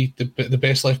be the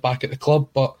best left back at the club,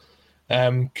 but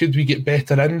could we get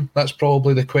better in? That's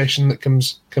probably the question that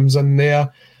comes in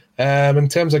there. In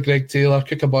terms of Greg Taylor,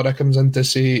 Kookaburra comes in to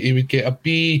say he would get a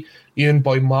B. Ian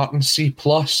Boy Martin C+.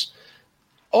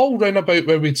 All round about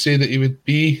where we'd say that he would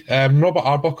be. Robert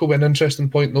Arbuckle with an interesting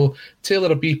point though.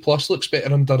 Taylor a B+, looks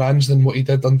better under Ange than what he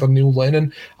did under Neil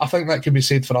Lennon. I think that could be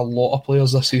said for a lot of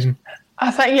players this season.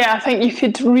 I think you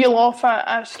could reel off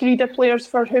a screed of players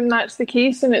for whom that's the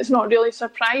case, and it's not really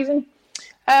surprising.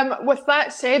 With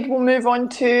that said, we'll move on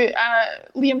to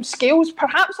Liam Scales.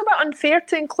 Perhaps a bit unfair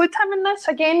to include him in this,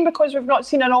 again, because we've not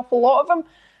seen an awful lot of him.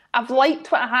 I've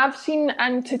liked what I have seen,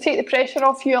 and to take the pressure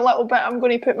off you a little bit, I'm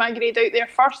going to put my grade out there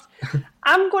first.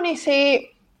 I'm going to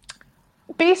say,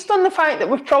 based on the fact that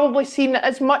we've probably seen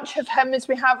as much of him as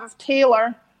we have of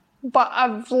Taylor, but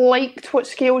I've liked what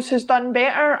Scales has done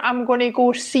better, I'm going to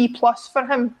go C+ for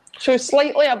him. So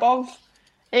slightly above,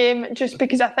 just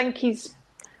because I think he's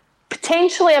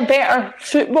potentially a better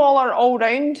footballer all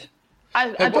round.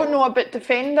 I don't know about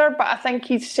defender, but I think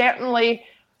he's certainly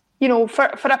for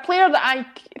a player that I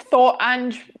thought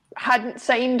Ange hadn't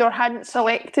signed or hadn't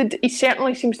selected, he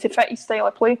certainly seems to fit his style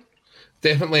of play.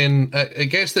 Definitely, and it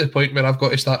gets to the point where I've got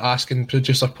to start asking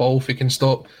producer Paul if he can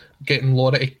stop getting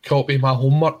Laura to copy my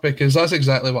homework, because that's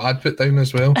exactly what I'd put down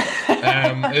as well,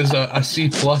 is a C+.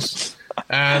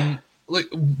 Look,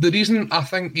 the reason I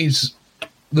think he's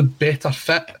the better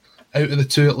fit out of the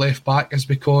two at left back is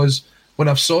because when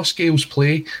I've saw Scales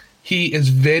play, he is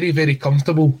very, very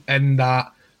comfortable in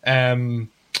that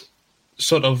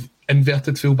sort of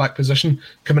inverted fullback position,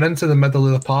 coming into the middle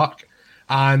of the park.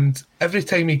 And every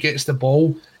time he gets the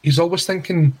ball, he's always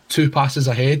thinking 2 passes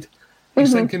ahead.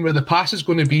 He's thinking where the pass is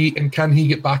going to be and can he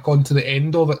get back onto the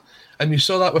end of it. And you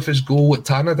saw that with his goal at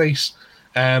Tannadice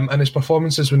and his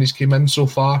performances when he's came in so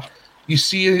far. You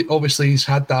see, obviously, he's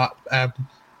had that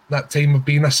time of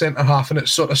being a centre-half, and it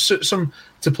sort of suits him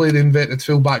to play the inverted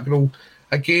full-back role.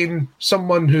 Again,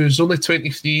 someone who's only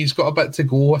 23, he's got a bit to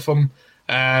go with him.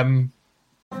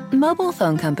 Mobile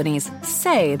phone companies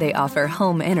say they offer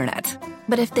home internet.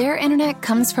 But if their internet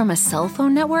comes from a cell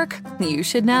phone network, you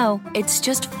should know. It's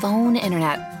just phone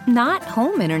internet, not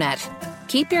home internet.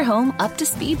 Keep your home up to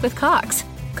speed with Cox.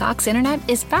 Cox internet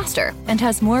is faster and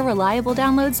has more reliable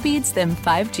download speeds than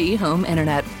 5G home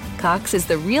internet. Cox is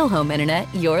the real home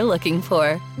internet you're looking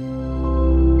for.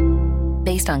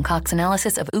 Based on Cox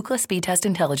analysis of Ookla speed test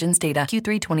intelligence data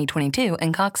Q3 2022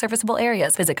 and Cox serviceable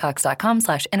areas, visit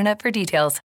cox.com/internet for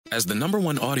details. As the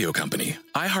 #1 audio company,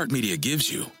 iHeartMedia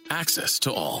gives you access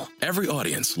to all. Every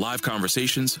audience, live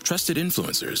conversations, trusted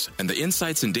influencers, and the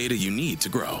insights and data you need to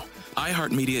grow.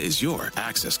 iHeartMedia is your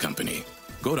access company.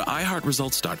 Go to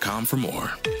iHeartResults.com for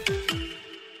more.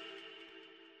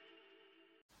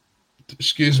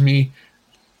 Excuse me.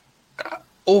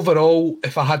 Overall,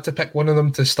 if I had to pick one of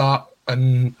them to start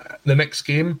in the next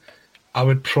game, I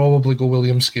would probably go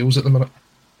William Scales at the minute.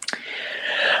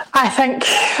 I think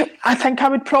I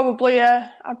would probably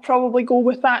I'd probably go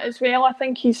with that as well. I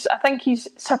think he's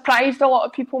surprised a lot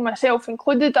of people, myself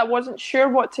included. I wasn't sure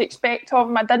what to expect of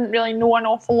him. I didn't really know an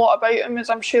awful lot about him, as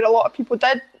I'm sure a lot of people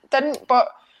didn't. But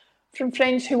from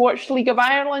friends who watch League of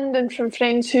Ireland and from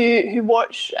friends who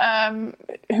watch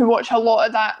a lot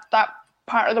of that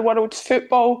part of the world's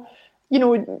football,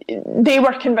 they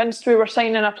were convinced we were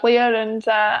signing a player, and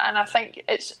I think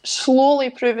it's slowly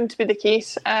proven to be the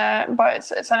case.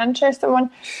 But it's an interesting one.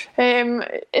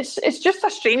 It's just a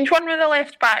strange one with the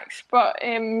left backs, but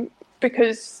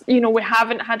because we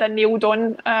haven't had a nailed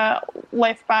on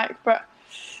left back, but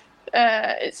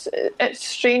it's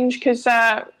strange because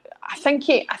I think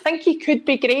he could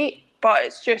be great, but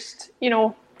it's just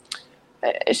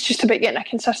it's just about getting a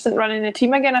consistent run in the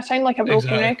team again. I sound like a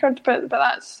broken record, but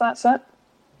that's it.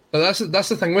 But that's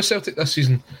the thing with Celtic this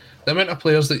season. The amount of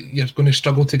players that you're going to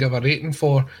struggle to give a rating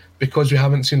for because we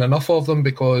haven't seen enough of them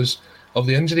because of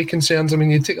the injury concerns. I mean,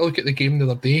 you take a look at the game the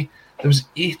other day, there was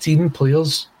 18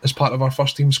 players as part of our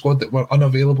first team squad that were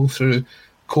unavailable through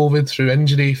COVID, through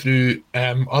injury, through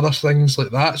other things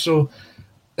like that. So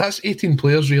that's 18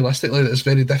 players realistically that is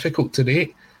very difficult to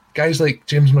rate. Guys like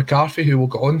James McCarthy, who we'll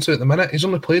get on to at the minute, he's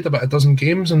only played about a dozen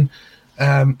games, and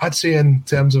I'd say in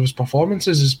terms of his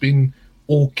performances has been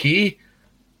okay,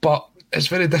 but it's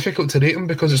very difficult to rate him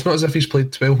because it's not as if he's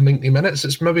played 90 minutes.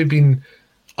 It's maybe been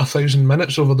 1,000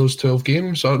 minutes over those 12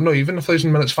 games, or not even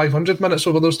 1,000 minutes, 500 minutes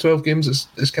over those 12 games.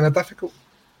 It's kind of difficult.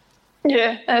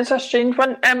 Yeah, it's a strange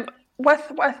one.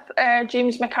 With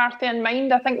James McCarthy in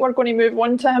mind, I think we're going to move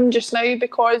on to him just now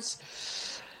because,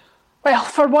 well,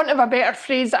 for want of a better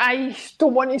phrase, I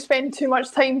don't want to spend too much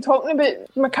time talking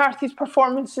about McCarthy's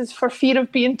performances for fear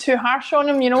of being too harsh on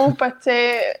him, but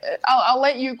I'll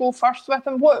let you go first with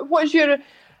him. What is your...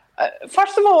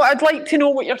 first of all, I'd like to know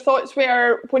what your thoughts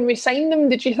were when we signed him.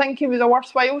 Did you think he was a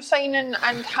worthwhile signing,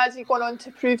 and has he gone on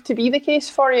to prove to be the case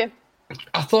for you?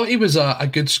 I thought he was a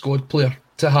good squad player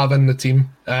to have in the team,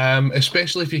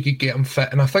 especially if you could get him fit,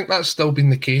 and I think that's still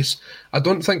been the case. I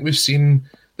don't think we've seen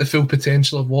the full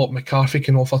potential of what McCarthy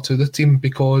can offer to the team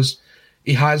because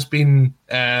he has been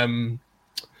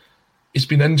he's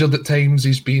been injured at times,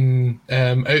 he's been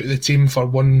out of the team for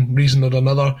one reason or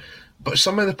another, but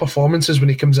some of the performances when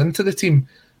he comes into the team,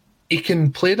 he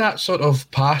can play that sort of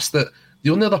pass that the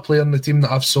only other player in the team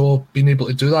that I've saw being able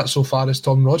to do that so far is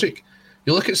Tom Rogic.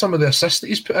 You look at some of the assists that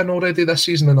he's put in already this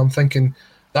season and I'm thinking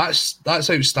that's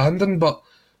outstanding, but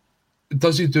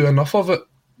does he do enough of it?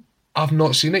 I've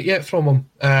not seen it yet from him.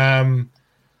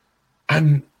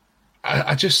 And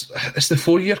I just, it's the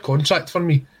 4-year contract for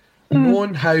me.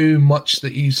 Knowing how much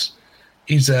that he's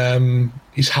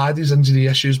had his injury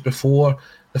issues before,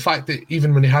 the fact that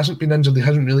even when he hasn't been injured, he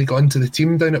hasn't really got into the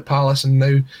team down at Palace, and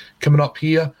now coming up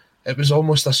here, it was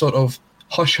almost a sort of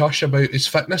hush-hush about his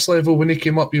fitness level. When he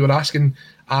came up, you were asking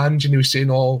Ange and he was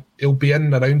saying, oh, he'll be in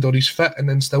and around or he's fit, and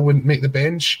then still wouldn't make the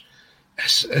bench.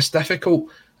 It's difficult.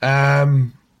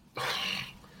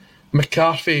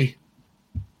 McCarthy,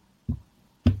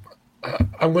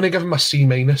 I'm going to give him a C-. I'm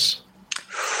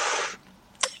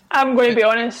going to be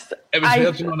honest. It was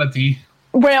verging on a D.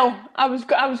 Well, I was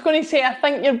going to say I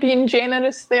think you're being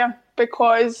generous there,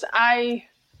 because I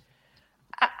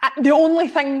the only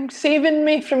thing saving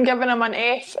me from giving him an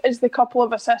F is the couple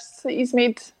of assists that he's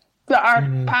made that are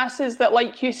passes that,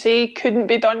 like you say, couldn't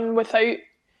be done without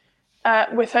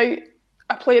a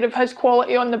player of his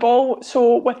quality on the ball.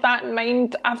 So with that in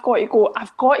mind, I've got to go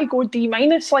D-.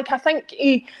 Like,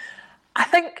 I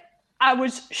think I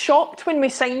was shocked when we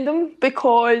signed him,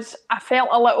 because I felt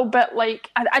a little bit like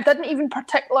I didn't even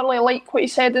particularly like what he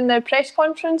said in the press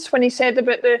conference when he said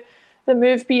about the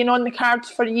move being on the cards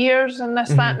for years and this,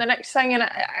 that and the next thing. And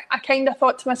I kind of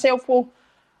thought to myself, well,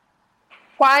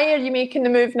 why are you making the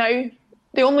move now?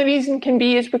 The only reason can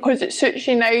be is because it suits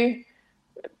you now,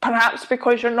 perhaps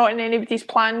because you're not in anybody's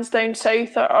plans down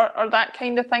south or that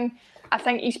kind of thing. I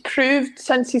think he's proved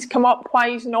since he's come up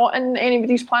why he's not in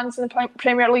anybody's plans in the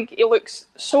Premier League. He looks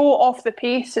so off the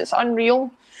pace, it's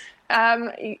unreal.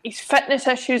 His fitness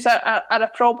issues are a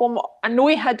problem. I know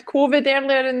he had COVID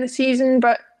earlier in the season,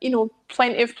 but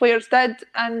plenty of players did.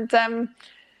 And the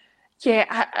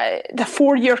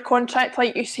 4-year contract,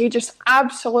 like you say, just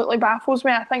absolutely baffles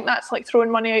me. I think that's like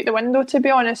throwing money out the window, to be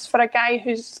honest, for a guy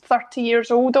who's 30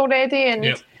 years old already. And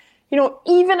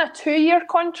even a 2-year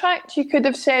contract, you could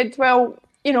have said, well,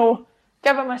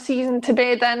 give him a season to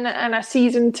bed in and a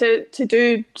season to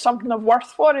do something of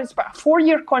worth for us. But a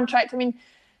 4-year contract, I mean,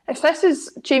 if this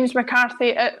is James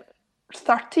McCarthy at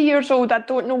 30 years old, I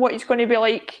don't know what he's going to be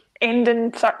like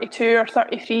ending 32 or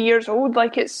 33 years old.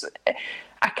 Like, I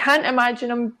can't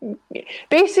imagine him.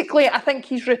 Basically, I think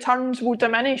his returns will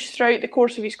diminish throughout the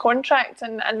course of his contract,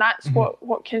 and that's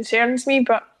what concerns me.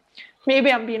 But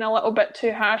maybe I'm being a little bit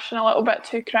too harsh and a little bit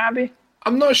too crabby.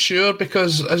 I'm not sure,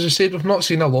 because, as you said, we've not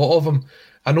seen a lot of him.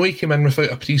 I know he came in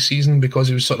without a pre-season because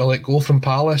he was sort of let go from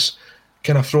Palace,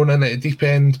 kind of thrown in at the deep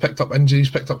end, picked up injuries,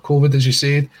 picked up COVID, as you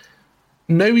said.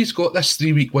 Now he's got this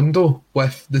 3-week window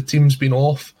with the teams being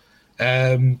off.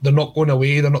 They're not going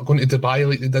away. They're not going to Dubai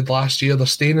like they did last year. They're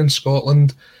staying in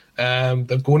Scotland. They're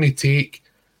going to take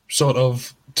sort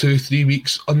of 2-3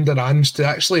 weeks under Ange to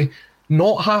actually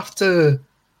not have to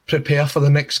prepare for the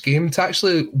next game, to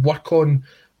actually work on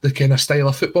the kind of style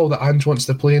of football that Ange wants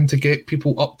to play and to get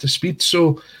people up to speed.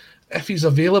 So if he's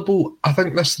available, I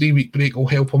think this 3-week break will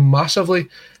help him massively.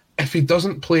 If he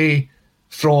doesn't play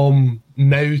from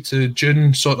now to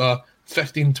June, sort of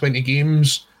 15-20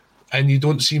 games, and you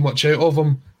don't see much out of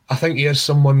him, I think he is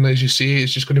someone, as you say,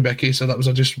 it's just going to be a case of that was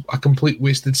just a complete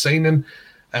wasted signing.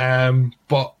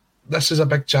 But this is a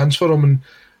big chance for him, and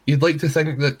you'd like to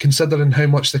think that, considering how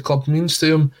much the club means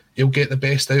to him, he'll get the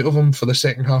best out of him for the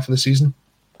second half of the season.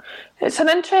 It's an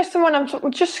interesting one.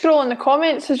 I'm just scrolling the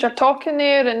comments as you're talking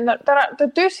there, and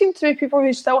there do seem to be people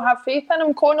who still have faith in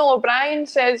him. Conal O'Brien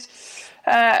says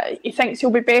he thinks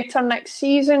he'll be better next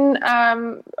season.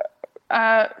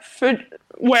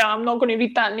 Well, I'm not going to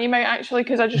read that name out actually,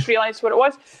 because I just realised what it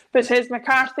was. But it says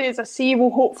McCarthy is a C, will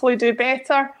hopefully do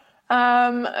better.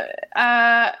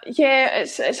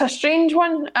 It's a strange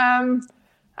one.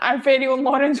 Our very own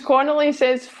Lawrence Connolly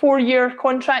says 4-year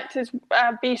contract is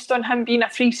based on him being a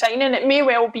free signing. It may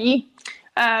well be,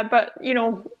 but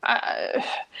I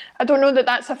don't know that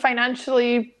that's a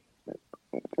financially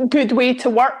good way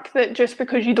to work, that just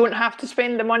because you don't have to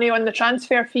spend the money on the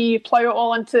transfer fee, you plough it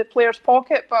all into the player's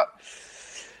pocket. But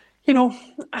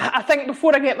I think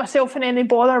before I get myself in any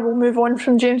bother, we'll move on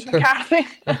from James McCarthy.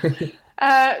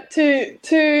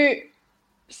 To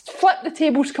flip the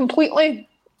tables completely,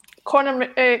 Conor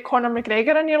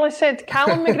McGregor, I nearly said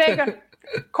Callum McGregor.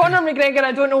 Conor McGregor,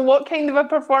 I don't know what kind of a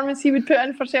performance he would put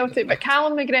in for Celtic, but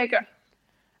Callum McGregor,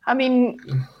 I mean,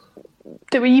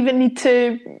 do we even need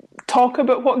to talk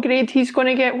about what grade he's going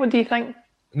to get? What do you think?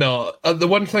 No, the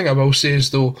one thing I will say is,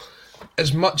 though,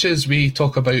 as much as we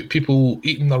talk about people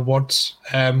eating their words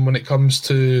when it comes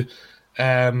to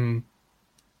Anthony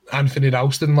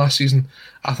Ralston last season,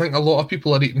 I think a lot of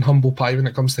people are eating humble pie when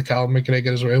it comes to Callum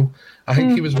McGregor as well. I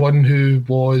think he was one who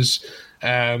was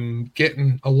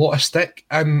getting a lot of stick,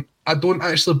 and I don't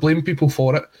actually blame people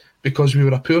for it, because we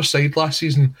were a poor side last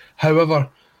season. However,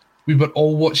 we were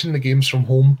all watching the games from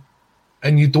home,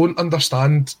 and you don't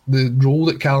understand the role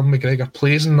that Callum McGregor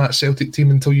plays in that Celtic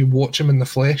team until you watch him in the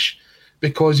flesh,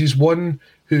 because he's one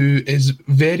who is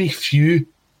very few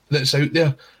that's out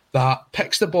there that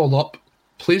picks the ball up,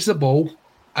 plays the ball,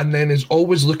 and then is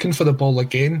always looking for the ball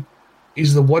again.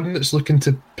 He's the one that's looking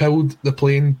to build the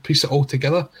play and piece it all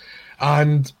together.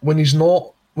 And when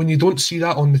you don't see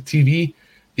that on the TV,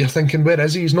 you're thinking, where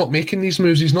is he? He's not making these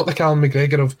moves. He's not the Callum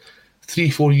McGregor of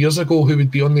 3-4 years ago who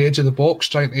would be on the edge of the box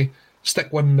trying to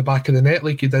stick one in the back of the net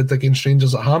like he did against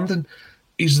Rangers at Hampden.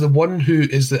 He's the one who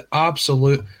is the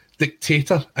absolute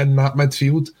dictator in that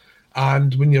midfield.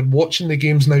 And when you're watching the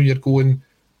games now, you're going,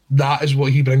 that is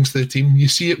what he brings to the team. You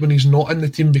see it when he's not in the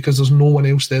team because there's no one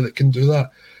else there that can do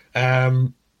that.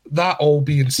 That all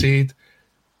being said,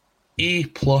 A+,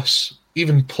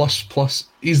 even plus.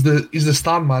 He's the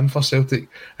star man for Celtic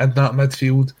in that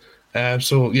midfield.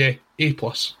 So yeah, A+.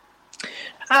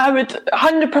 I would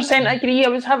 100% agree. I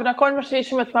was having a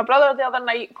conversation with my brother the other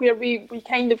night where we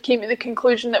kind of came to the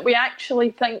conclusion that we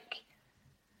actually think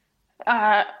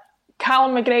Callum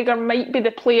McGregor might be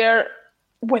the player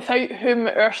without whom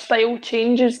our style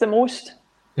changes the most.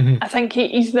 Mm-hmm. I think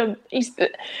he's the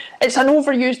it's an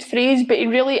overused phrase, but he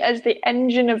really is the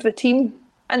engine of the team.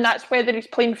 And that's whether he's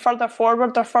playing further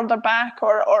forward or further back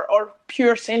or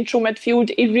pure central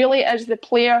midfield. He really is the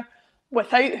player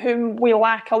without whom we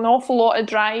lack an awful lot of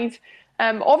drive.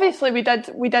 Obviously, we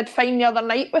did fine the other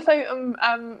night without him.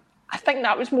 I think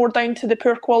that was more down to the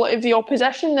poor quality of the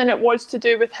opposition than it was to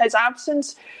do with his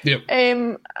absence. Yep.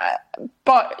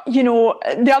 But, you know,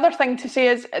 the other thing to say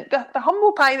is the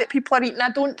humble pie that people are eating, I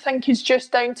don't think is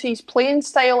just down to his playing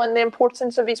style and the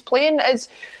importance of his playing. I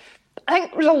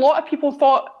think there's a lot of people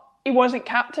thought he wasn't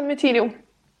captain material.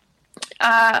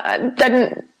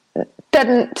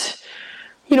 Didn't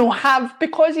you know,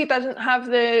 because he doesn't have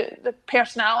the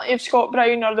personality of Scott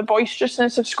Brown or the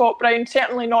boisterousness of Scott Brown,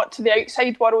 certainly not to the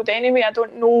outside world anyway. I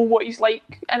don't know what he's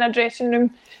like in a dressing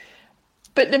room.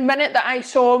 But the minute that I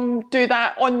saw him do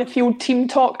that on the field team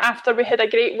talk after we had a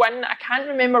great win, I can't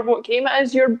remember what game it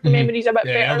is. Your memory's a bit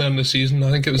better. Yeah, earlier in the season.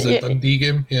 I think it was the Dundee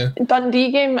game. Yeah,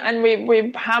 Dundee game, and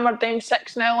we hammered them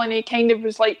 6-0, and he kind of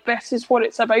was like, this is what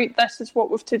it's about, this is what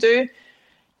we've to do.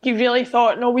 You really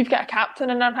thought, no, we've got a captain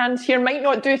in our hands here. Might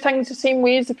not do things the same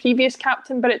way as the previous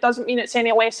captain, but it doesn't mean it's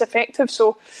any less effective.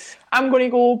 So I'm going to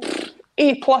go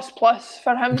A++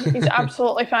 for him. He's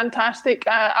absolutely fantastic.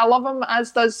 I love him,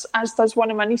 as does one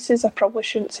of my nieces. I probably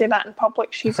shouldn't say that in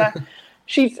public. She's put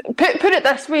it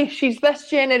this way. He's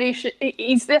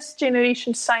this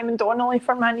generation's Simon Donnelly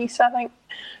for my niece. I think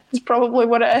is probably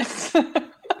what it is.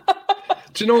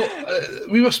 Do you know?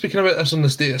 We were speaking about this on the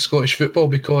State of Scottish Football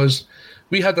because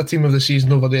we had a team of the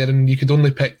season over there, and you could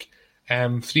only pick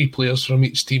 3 players from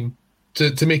each team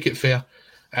to make it fair.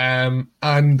 And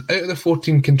out of the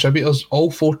 14 contributors, all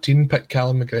 14 picked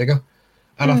Callum McGregor.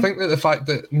 And I think that the fact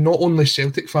that not only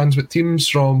Celtic fans, but teams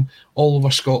from all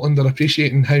over Scotland are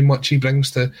appreciating how much he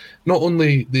brings to not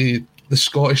only the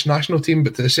Scottish national team,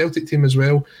 but to the Celtic team as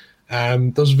well.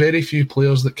 There's very few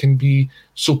players that can be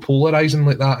so polarising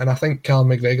like that. And I think Callum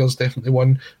McGregor's definitely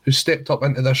one who stepped up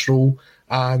into this role.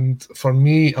 And for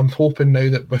me, I'm hoping now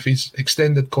that with his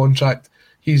extended contract,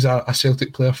 he's a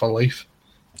Celtic player for life.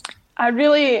 I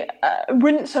really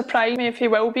wouldn't surprise me if he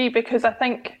will be, because I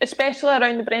think, especially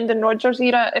around the Brendan Rodgers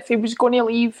era, if he was going to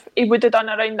leave, he would have done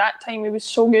around that time. He was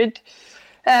so good.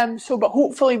 But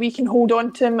hopefully we can hold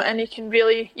on to him, and he can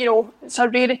really, you know, it's a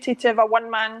rarity to have a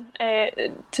one-man,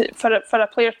 for a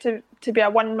player to be a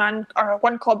one-man, or a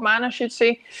one-club man, I should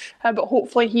say. But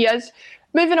hopefully he is.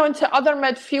 Moving on to other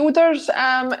midfielders,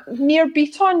 Nir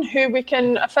Bitton, who we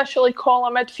can officially call a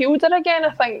midfielder again,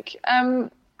 I think.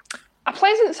 A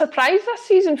pleasant surprise this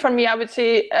season for me, I would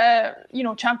say,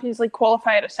 Champions League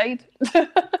qualifier aside.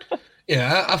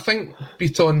 Yeah, I think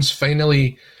Bitton's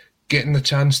finally getting the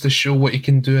chance to show what he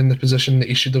can do in the position that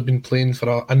he should have been playing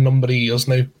for a number of years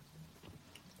now.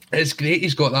 It's great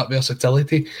he's got that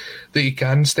versatility that he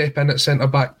can step in at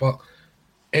centre-back, but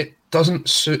it doesn't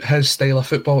suit his style of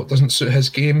football. It doesn't suit his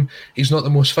game. He's not the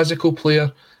most physical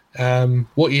player.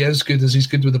 What he is good is he's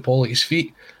good with the ball at his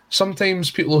feet.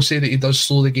 Sometimes people will say that he does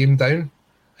slow the game down,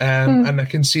 and I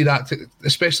can see that,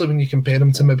 especially when you compare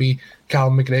him to maybe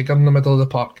Callum McGregor in the middle of the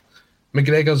park.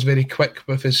 McGregor's very quick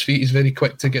with his feet. He's very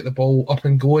quick to get the ball up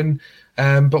and going.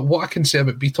 But what I can say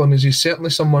about Bitton is he's certainly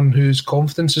someone whose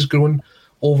confidence has grown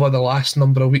over the last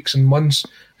number of weeks and months.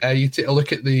 You take a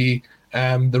look at the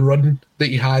run that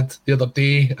he had the other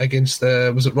day against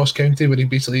was it Ross County, where he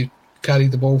basically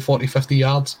carried the ball 40-50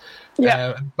 yards.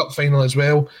 Cup final as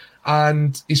well,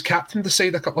 and he's captained the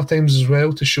side a couple of times as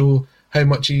well to show how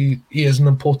much he is an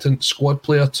important squad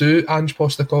player to Ange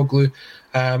Postecoglou.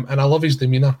 And I love his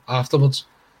demeanour afterwards.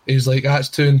 He's like, that's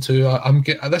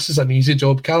 2-2. This is an easy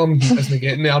job. Callum isn't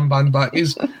getting the armband back.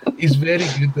 He's very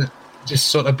good at just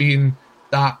sort of being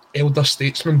that elder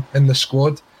statesman in the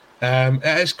squad.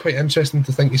 It is quite interesting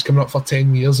to think he's coming up for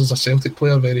 10 years as a Celtic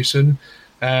player very soon.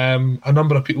 A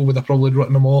number of people would have probably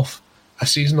written him off a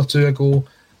season or two ago,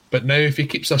 but now if he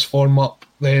keeps this form up,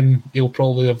 then he'll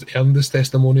probably have earned his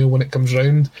testimonial when it comes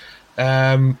round.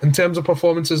 In terms of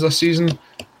performances this season,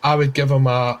 I would give him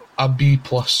a B+.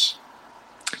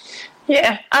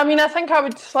 Yeah, I mean, I think I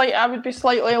would be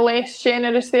slightly less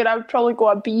generous there. I would probably go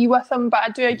a B with him, but I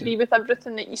do agree with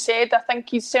everything that you said. I think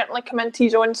he's certainly come into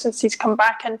his own since he's come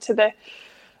back into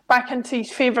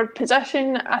his favoured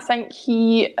position. I think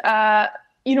he,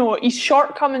 his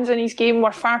shortcomings in his game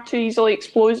were far too easily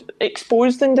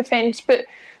exposed in defence, but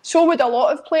so would a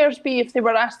lot of players be if they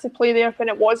were asked to play there when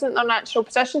it wasn't their natural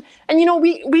position. And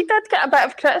we did get a bit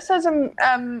of criticism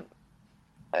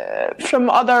from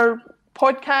other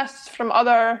podcasts, from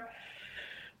other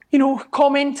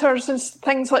commenters and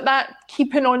things like that,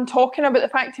 keeping on talking about the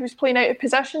fact he was playing out of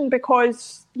position,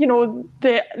 because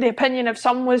the opinion of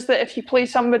some was that if you play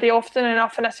somebody often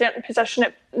enough in a certain position,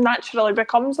 it naturally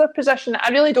becomes their position. I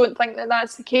really don't think that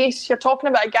that's the case. You're talking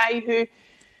about a guy who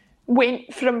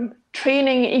went from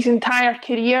training his entire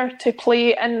career to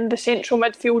play in the central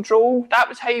midfield role. That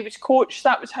was how he was coached.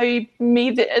 That was how he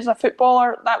made it as a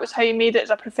footballer. That was how he made it as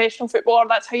a professional footballer.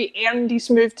 That's how he earned his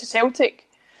move to Celtic.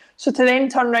 So to then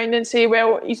turn around and say,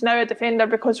 well, he's now a defender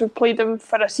because we've played him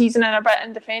for a season and a bit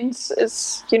in defence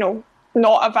is,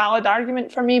 not a valid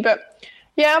argument for me. But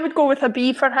yeah, I would go with a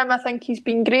B for him. I think he's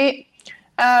been great.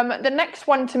 The next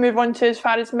one to move on to as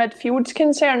far as midfield's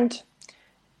concerned,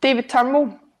 David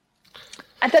Turnbull.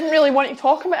 I didn't really want to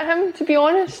talk about him, to be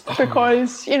honest,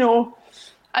 because,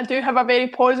 I do have a very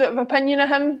positive opinion of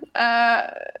him.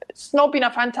 It's not been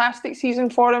a fantastic season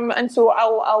for him, and so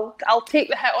I'll take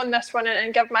the hit on this one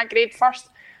and give my grade first.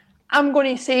 I'm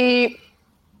going to say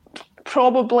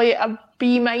probably a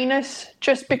B-,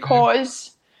 just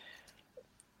because.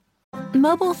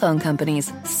 Mobile phone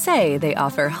companies say they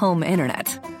offer home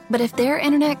internet. But if their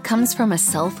internet comes from a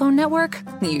cell phone network,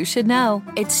 you should know.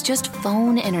 It's just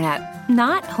phone internet,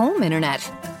 not home internet.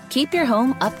 Keep your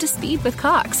home up to speed with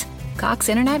Cox. Cox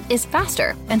internet is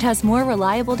faster and has more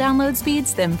reliable download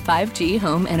speeds than 5G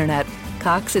home internet.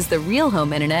 Cox is the real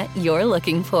home internet you're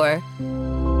looking for.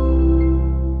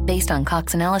 Based on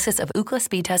Cox analysis of Ookla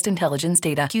speed test intelligence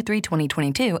data, Q3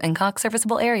 2022, and Cox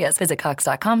serviceable areas. Visit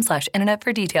cox.com/internet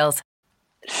for details.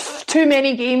 Too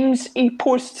many games he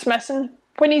posts missing.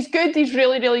 When he's good, he's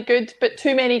really, really good, but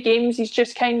too many games he's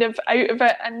just kind of out of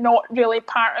it and not really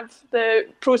part of the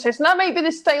process. And that might be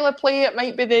the style of play, it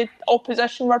might be the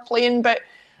opposition we're playing, but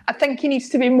I think he needs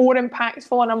to be more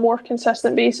impactful on a more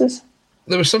consistent basis.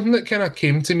 There was something that kind of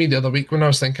came to me the other week when I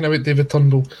was thinking about David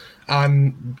Turnbull,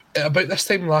 and about this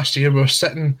time last year we were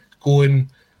sitting going,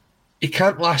 he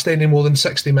can't last any more than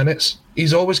 60 minutes.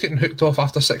 He's always getting hooked off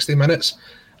after 60 minutes.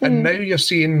 And now you're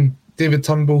seeing David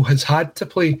Turnbull has had to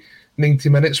play 90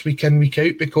 minutes week in, week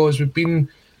out, because we've been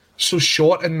so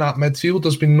short in that midfield.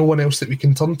 There's been no one else that we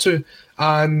can turn to,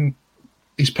 and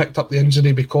he's picked up the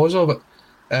injury because of it.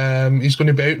 He's going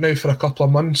to be out now for a couple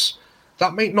of months.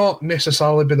 That might not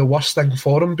necessarily be the worst thing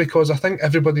for him, because I think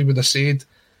everybody would have said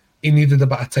he needed a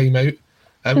bit of time out.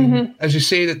 As you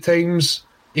said, at times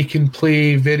he can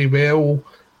play very well.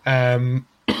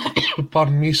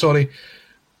 Pardon me, sorry.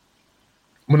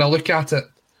 When I look at it,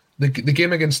 the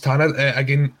game against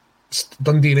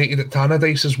Dundee United at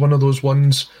Tannadice is one of those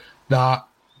ones that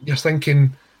you're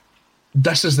thinking,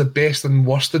 this is the best and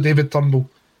worst of David Turnbull.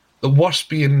 The worst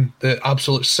being the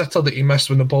absolute sitter that he missed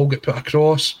when the ball got put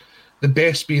across. The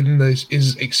best being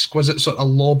his exquisite sort of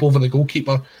lob over the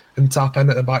goalkeeper and tap in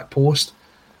at the back post.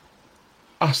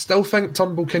 I still think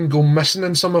Turnbull can go missing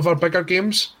in some of our bigger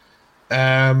games.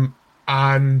 And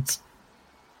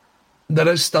there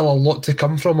is still a lot to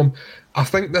come from him. I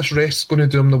think this rest's going to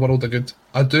do him the world of good.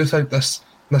 I do think this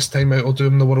time out will do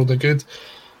him the world of good.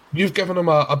 You've given him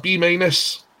a B-.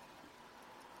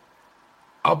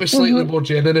 I'll be slightly more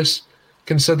generous,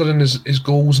 considering his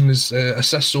goals and his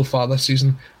assists so far this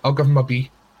season. I'll give him a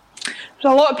B.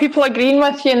 There's a lot of people agreeing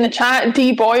with you in the chat.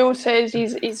 D. Boyle says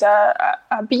he's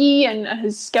a B and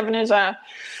has given us a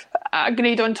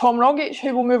grade on Tom Rogic,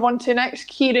 who we'll move on to next.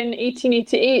 Kieran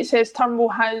 1888 says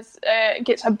Turnbull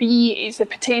gets a B. He's the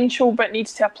potential but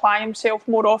needs to apply himself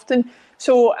more often.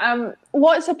 So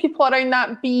lots of people around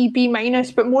that B-,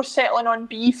 but more settling on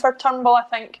B for Turnbull, I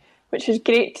think, which is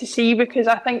great to see, because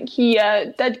I think he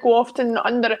did go often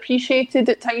underappreciated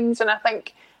at times, and I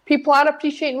think people are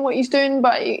appreciating what he's doing,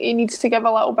 but he needs to give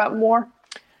a little bit more.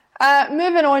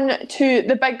 Moving on to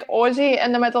the big Aussie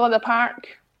in the middle of the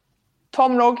park,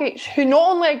 Tom Rogic, who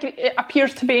not only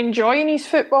appears to be enjoying his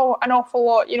football an awful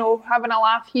lot, having a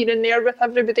laugh here and there with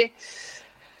everybody,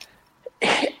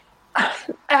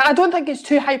 I don't think it's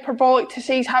too hyperbolic to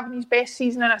say he's having his best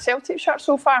season in a Celtic shirt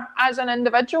so far as an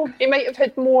individual. He might have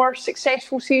had more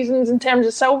successful seasons in terms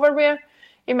of silverware.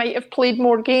 He might have played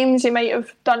more games. He might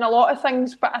have done a lot of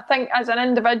things. But I think as an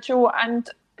individual, and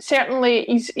certainly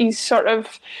he's sort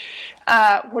of,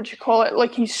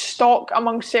 like his stock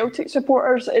among Celtic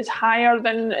supporters is higher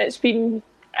than it's been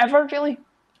ever, really.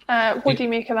 What do you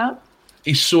make of that?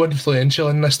 He's so influential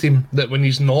in this team that when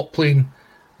he's not playing,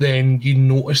 then you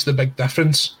notice the big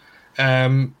difference. I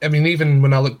mean, even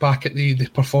when I look back at the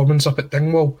performance up at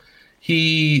Dingwall,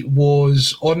 he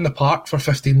was on the park for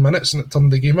 15 minutes and it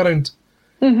turned the game around.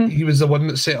 Mm-hmm. He was the one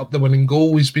that set up the winning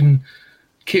goal. He's been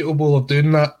capable of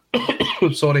doing that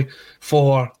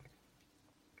for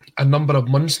a number of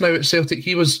months now at Celtic.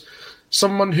 He was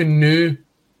someone who knew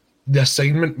the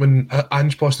assignment when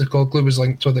Ange Postecoglou was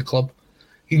linked with the club.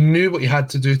 He knew what he had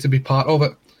to do to be part of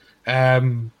it.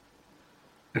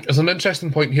 There's an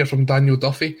interesting point here from Daniel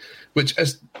Duffy, which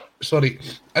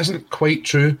isn't quite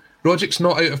true. Roderick's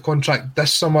not out of contract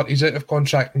this summer. He's out of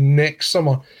contract next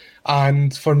summer.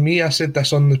 And for me, I said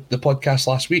this on the podcast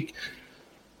last week,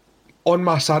 on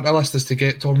my Santa list is to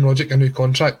get Tom Roderick a new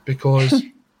contract, because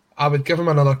I would give him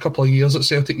another couple of years at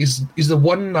Celtic. He's the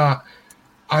one that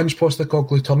Ange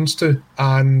Postecoglou turns to,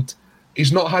 and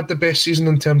he's not had the best season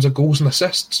in terms of goals and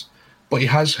assists, but he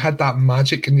has had that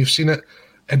magic, and you've seen it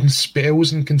in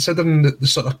spells. And considering the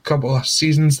sort of couple of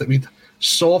seasons that we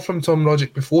saw from Tom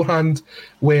Roderick beforehand,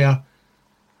 where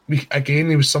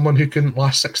he was someone who couldn't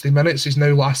last 60 minutes, he's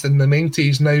now lasting the 90,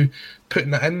 he's now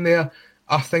putting it in there.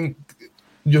 I think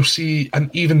you'll see an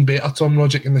even better Tom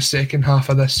Roderick in the second half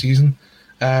of this season.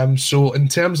 So in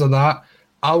terms of that,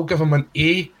 I'll give him an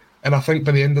A, and I think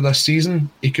by the end of this season,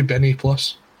 he could be an A+.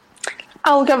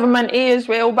 I'll give him an A as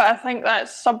well, but I think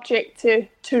that's subject to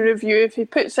review. If he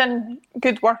puts in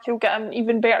good work, he'll get an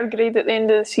even better grade at the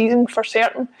end of the season for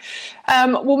certain.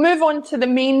 We'll move on to the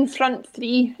main front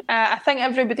three. I think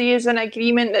everybody is in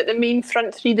agreement that the main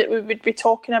front three that we would be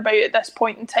talking about at this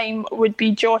point in time would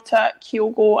be Jota,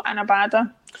 Kyogo and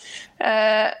Abada.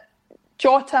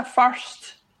 Jota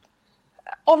first.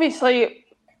 Obviously,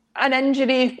 an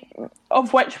injury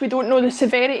of which we don't know the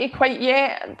severity quite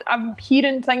yet. I'm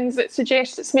hearing things that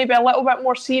suggest it's maybe a little bit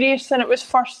more serious than it was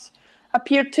first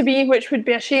appeared to be, which would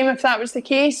be a shame if that was the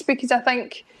case, because I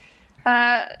think,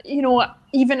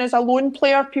 even as a lone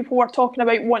player, people were talking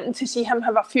about wanting to see him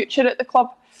have a future at the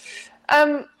club.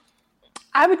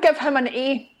 I would give him an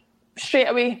A straight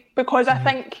away, because I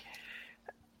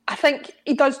think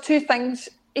he does two things.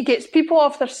 He gets people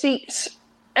off their seats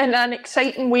in an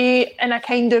exciting way, in a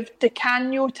kind of Di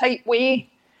Canio type way,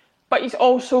 but he's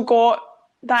also got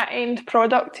that end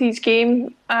product to his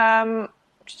game.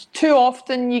 Too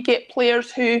often you get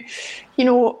players who,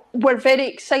 were very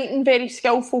exciting, very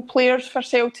skillful players for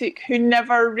Celtic who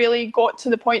never really got to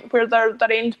the point where their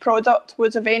end product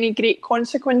was of any great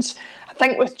consequence. I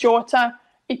think with Jota,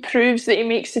 he proves that he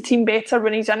makes the team better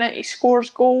when he's in it. He scores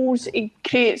goals, he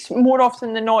creates, more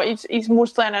often than not, he's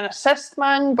mostly an assist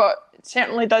man, but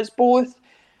certainly does both.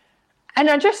 And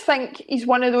I just think he's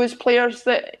one of those players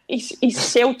that he's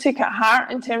Celtic at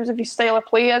heart in terms of his style of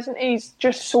play, isn't he? He's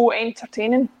just so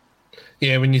entertaining.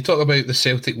 Yeah, when you talk about the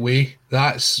Celtic way,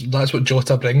 that's what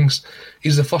Jota brings.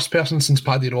 He's the first person since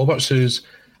Paddy Roberts who's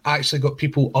actually got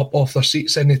people up off their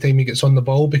seats anytime he gets on the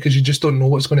ball, because you just don't know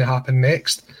what's going to happen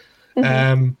next.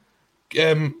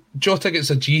 Mm-hmm. Jota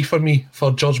gets a G for me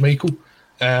for George Michael.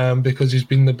 Because he's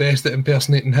been the best at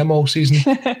impersonating him all season.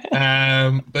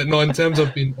 But no, in terms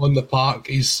of being on the park,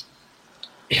 he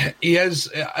is.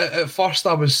 At first,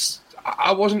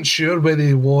 I wasn't sure whether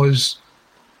he was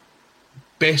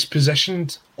best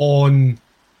positioned on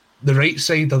the right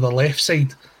side or the left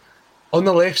side. On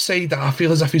the left side, I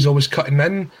feel as if he's always cutting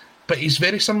in, but he's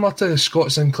very similar to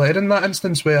Scott Sinclair in that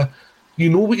instance, where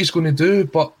you know what he's going to do,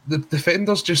 but the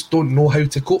defenders just don't know how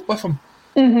to cope with him.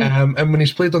 Mm-hmm. And when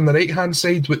he's played on the right-hand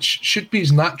side, which should be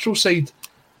his natural side,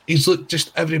 he's looked just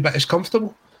every bit as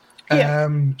comfortable. Yeah.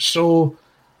 So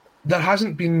there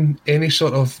hasn't been any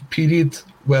sort of period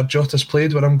where Jota's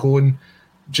played where I'm going,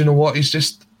 do you know what, he's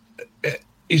just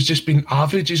been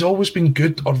average. He's always been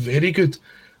good or very good.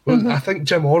 Well, mm-hmm. I think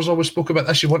Jim Orr's always spoke about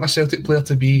this. You want a Celtic player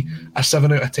to be a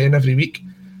 7 out of 10 every week.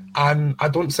 And I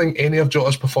don't think any of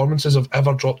Jota's performances have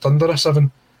ever dropped under a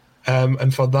 7.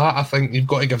 And for that, I think you've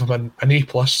got to give him an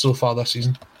A+ so far this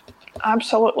season.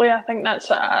 Absolutely, I think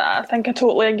I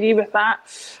totally agree with that.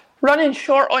 Running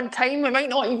short on time, we might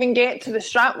not even get to the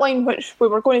strapline, which we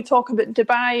were going to talk about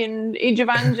Dubai and Age of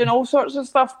Ange and all sorts of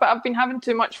stuff, but I've been having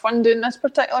too much fun doing this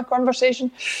particular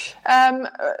conversation.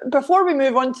 Before we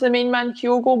move on to the main man,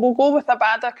 Kyogo, we'll go with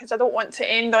Abada, because I don't want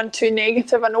to end on too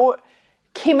negative a note.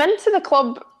 came into the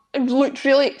club, looked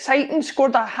really exciting,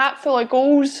 scored a hatful of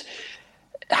goals,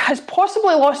 has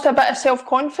possibly lost a bit of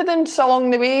self-confidence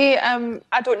along the way.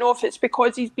 I don't know if it's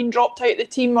because he's been dropped out of the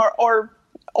team or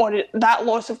that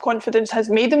loss of confidence has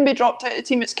made him be dropped out of the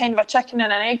team. It's kind of a chicken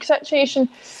and an egg situation.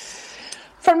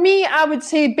 For me, I would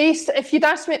say, if you'd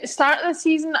asked me at the start of the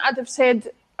season, I'd have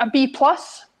said a B+.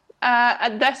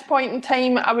 At this point in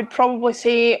time, I would probably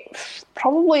say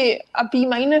probably a B-,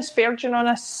 verging on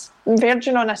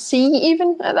a C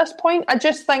even at this point. I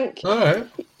just think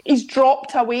he's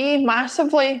dropped away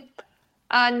massively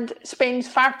and spends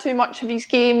far too much of his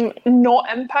game not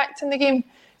impacting the game.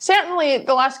 Certainly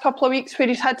the last couple of weeks where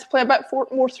he's had to play a bit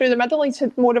more through the middle, he's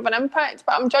had more of an impact,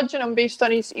 but I'm judging him based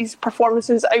on his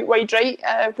performances out wide right,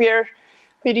 where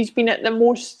he's been at the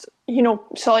most,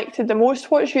 selected the most.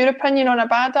 What's your opinion on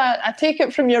Abada? I take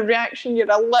it from your reaction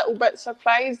you're a little bit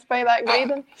surprised by that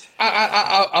grading.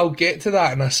 I'll get to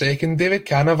that in a second. David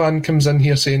Canavan comes in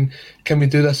here saying, can we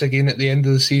do this again at the end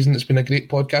of the season? It's been a great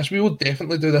podcast. We will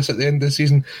definitely do this at the end of the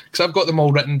season because I've got them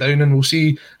all written down and we'll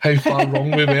see how far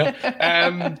wrong we were.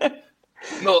 I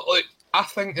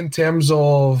think in terms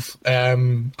of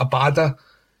Abada,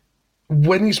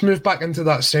 when he's moved back into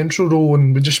that central role,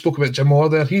 and we just spoke about Jim Orr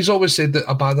there, he's always said that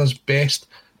Abada's best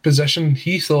position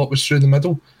he thought was through the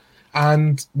middle.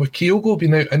 And with Kyogo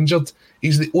being out injured,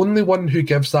 he's the only one who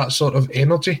gives that sort of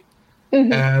energy,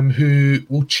 who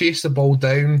will chase the ball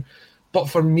down. But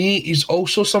for me, he's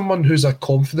also someone who's a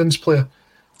confidence player.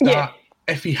 That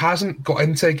if he hasn't got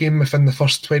into a game within the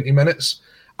first 20 minutes,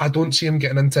 I don't see him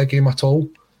getting into a game at all.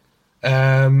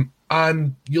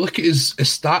 And you look at his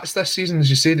stats this season, as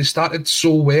you said, he started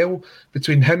so well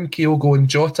between him, Kyogo and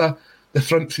Jota. The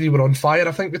front three were on fire.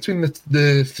 I think between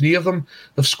the three of them,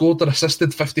 they've scored or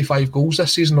assisted 55 goals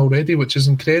this season already, which is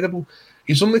incredible.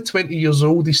 He's only 20 years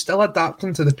old. He's still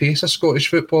adapting to the pace of Scottish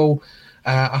football.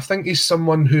 I think he's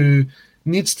someone who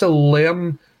needs to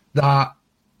learn that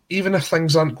even if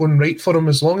things aren't going right for him,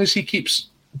 as long as he keeps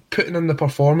putting in the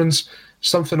performance,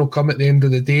 something will come at the end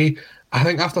of the day. I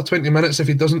think after 20 minutes, if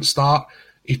he doesn't start,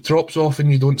 he drops off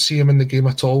and you don't see him in the game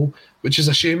at all, which is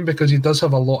a shame because he does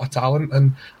have a lot of talent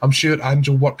and I'm sure Ange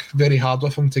will work very hard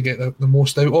with him to get the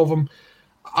most out of him.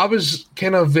 I was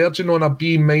kind of verging on a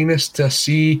B- to a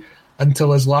C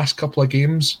until his last couple of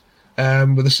games,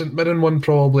 with the St Mirren one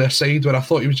probably aside, where I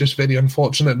thought he was just very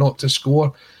unfortunate not to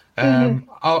score.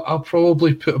 I'll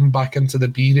probably put him back into the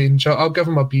B range. I'll give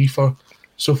him a B for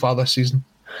so far this season.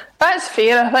 That's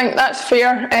fair. I think that's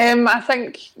fair. I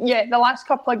think, the last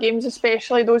couple of games,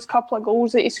 especially those couple of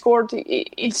goals that he scored,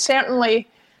 he certainly.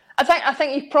 I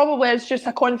think he probably is just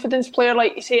a confidence player,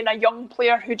 like you say, and a young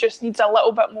player who just needs a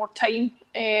little bit more time.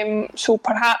 So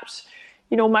perhaps,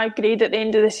 my grade at the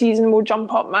end of the season will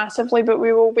jump up massively, but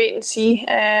we will wait and see.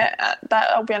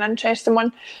 That'll be an interesting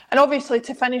one. And obviously,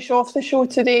 to finish off the show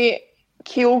today,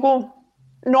 Kyogo,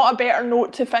 not a better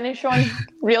note to finish on,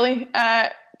 really.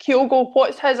 Kyogo,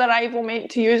 what's his arrival meant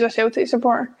to you as a Celtic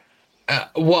supporter?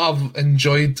 What I've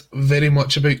enjoyed very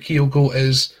much about Kyogo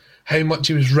is how much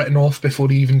he was written off before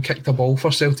he even kicked a ball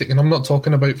for Celtic. And I'm not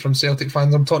talking about from Celtic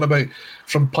fans, I'm talking about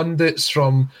from pundits,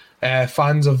 from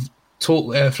fans of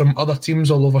from other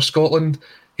teams all over Scotland.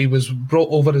 He was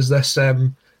brought over as this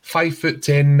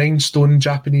 5'10", 9 stone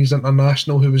Japanese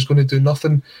international who was going to do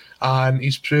nothing, and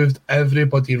he's proved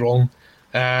everybody wrong.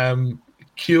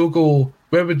 Kyogo,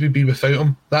 where would we be without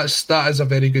him? That is a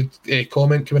very good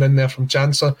comment coming in there from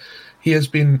Chancellor. He has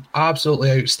been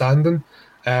absolutely outstanding.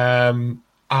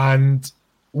 And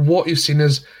what you've seen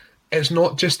is it's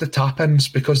not just the tap-ins,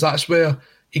 because that's where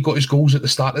he got his goals at the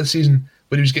start of the season,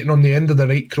 where he was getting on the end of the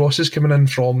right crosses coming in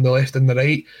from the left and the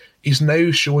right. He's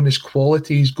now showing his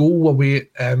quality. His goal away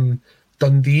at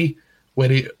Dundee,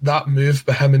 where that move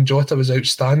by him and Jota was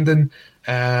outstanding.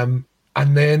 And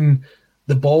then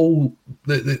the ball,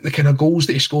 the kind of goals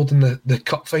that he scored in the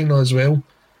cup final as well,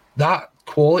 that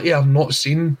quality I've not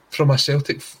seen from a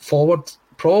Celtic forward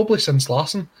probably since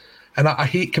Larsson. And I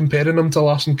hate comparing him to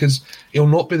Larsson because he'll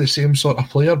not be the same sort of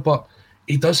player, but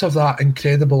he does have that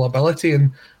incredible ability,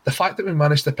 and the fact that we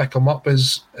managed to pick him up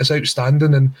is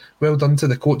outstanding, and well done to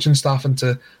the coaching staff and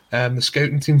to the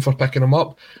scouting team for picking him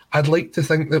up. I'd like to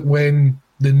think that when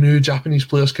the new Japanese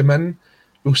players come in,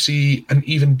 we'll see an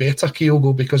even better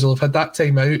Kyogo because he'll have had that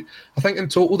time out. I think in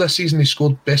total this season he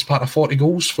scored best part of 40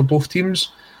 goals for both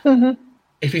teams. Mm-hmm.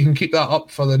 If he can keep that up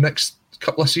for the next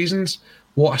couple of seasons,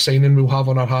 what a signing we'll have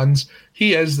on our hands.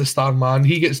 He is the star man.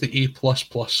 He gets the A++.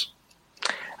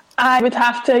 I would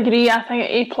have to agree. I think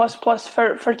A++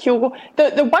 for Kyogo.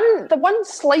 The one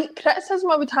slight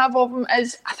criticism I would have of him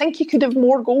is I think he could have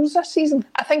more goals this season.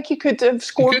 I think he could have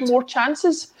scored more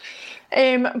chances.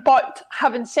 But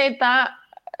having said that,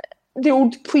 the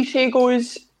old cliche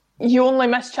goes, you only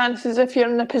miss chances if you're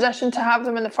in the position to have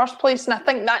them in the first place, and I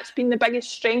think that's been the biggest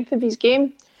strength of his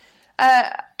game.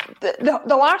 The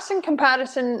Larsson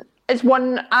comparison is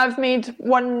one I've made,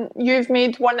 one you've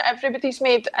made, one everybody's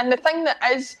made. And the thing that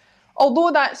is,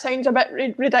 although that sounds a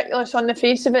bit ridiculous on the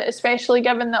face of it, especially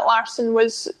given that Larsson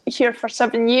was here for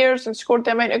 7 years and scored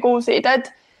the amount of goals that he did,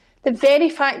 the very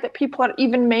fact that people are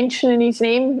even mentioning his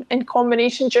name in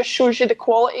combination just shows you the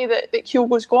quality that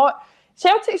Kyogo's got.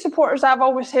 Celtic supporters, I've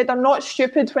always said, are not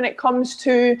stupid when it comes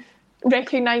to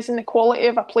recognising the quality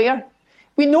of a player.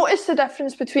 We notice the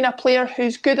difference between a player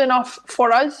who's good enough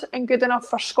for us and good enough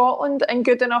for Scotland and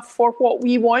good enough for what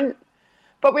we want.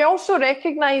 But we also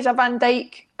recognise a Van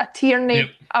Dijk, a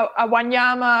Tierney, a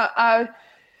Wanyama, a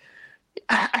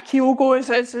Kyogo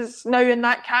is now in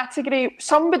that category.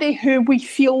 Somebody who we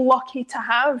feel lucky to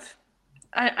have.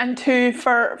 And who,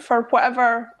 for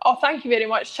whatever... Oh, thank you very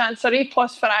much, Chancellor. A+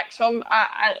 for Axum.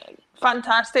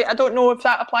 Fantastic. I don't know if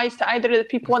that applies to either of the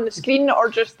people on the screen or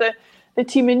just the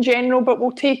team in general, but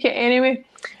we'll take it anyway.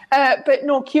 But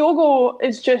no, Kyogo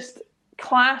is just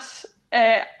class,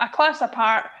 a class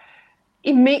apart.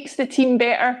 He makes the team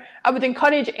better. I would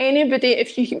encourage anybody,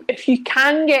 if you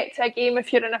can get to a game,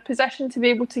 if you're in a position to be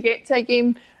able to get to a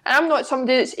game. And I'm not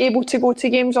somebody that's able to go to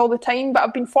games all the time, but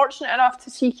I've been fortunate enough to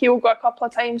see Kyogo a couple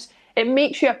of times. It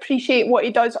makes you appreciate what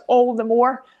he does all the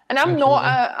more. And I'm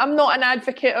not an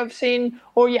advocate of saying,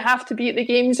 oh, you have to be at the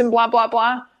games and blah, blah,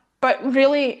 blah. But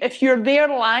really, if you're there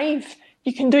live,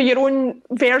 you can do your own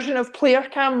version of player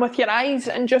cam with your eyes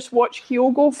and just watch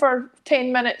Kyogo for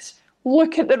 10 minutes.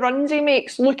 Look at the runs he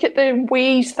makes. Look at the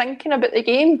way he's thinking about the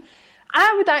game.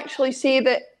 I would actually say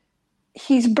that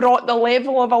he's brought the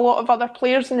level of a lot of other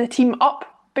players in the team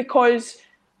up because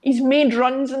he's made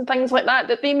runs and things like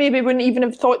that they maybe wouldn't even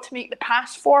have thought to make the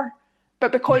pass for.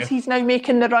 But because he's now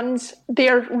making the runs,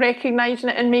 they're recognising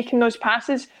it and making those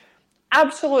passes.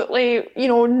 Absolutely,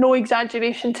 no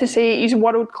exaggeration to say he's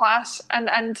world class and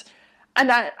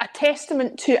a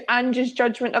testament to Ange's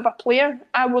judgment of a player.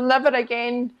 I will never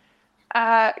again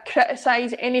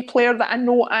criticise any player that I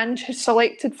know Ange has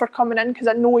selected for coming in because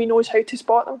I know he knows how to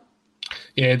spot them.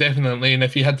 Yeah, definitely. And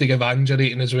if you had to give Ange a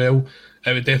rating as well,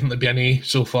 it would definitely be an A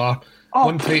so far.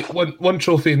 One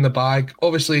trophy in the bag.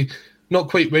 Obviously, not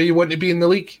quite where you want to be in the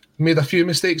league. Made a few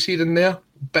mistakes here and there,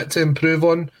 bit to improve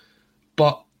on,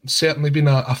 but certainly been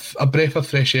a breath of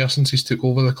fresh air since he's took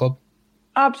over the club.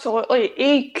 Absolutely.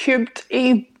 A cubed,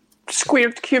 A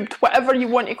squared cubed, whatever you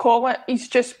want to call it. He's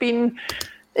just been...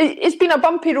 It's been a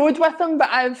bumpy road with him, but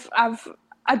I've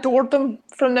adored him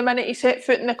from the minute he set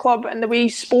foot in the club and the way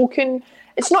he's spoken.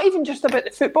 It's not even just about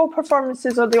the football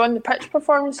performances or the on-the-pitch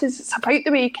performances. It's about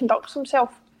the way he conducts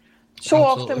himself. So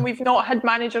Absolutely. Often we've not had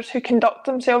managers who conduct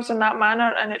themselves in that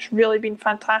manner, and it's really been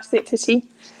fantastic to see.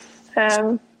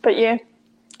 But yeah,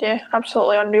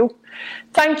 absolutely unreal.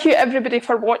 Thank you everybody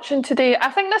for watching today. I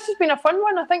think this has been a fun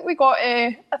one. I think we got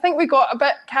a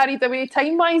bit carried away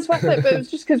time-wise with it, but it was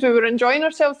just because we were enjoying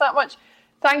ourselves that much.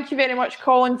 Thank you very much,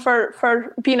 Colin,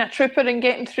 for being a trooper and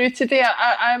getting through today.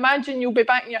 I imagine you'll be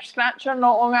back in your scratcher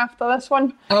not long after this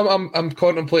one. I'm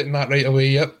contemplating that right away,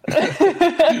 yep.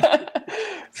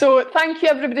 So thank you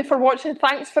everybody for watching.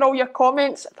 Thanks for all your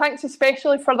comments. Thanks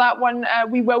especially for that one.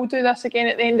 We will do this again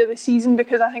at the end of the season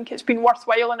because I think it's been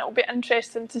worthwhile and it'll be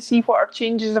interesting to see what our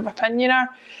changes of opinion are.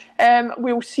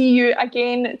 We'll see you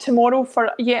again tomorrow for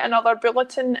yet another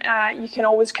bulletin. You can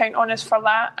always count on us for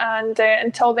that. And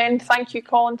until then, thank you,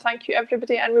 Colin. Thank you,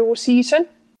 everybody. And we will see you soon.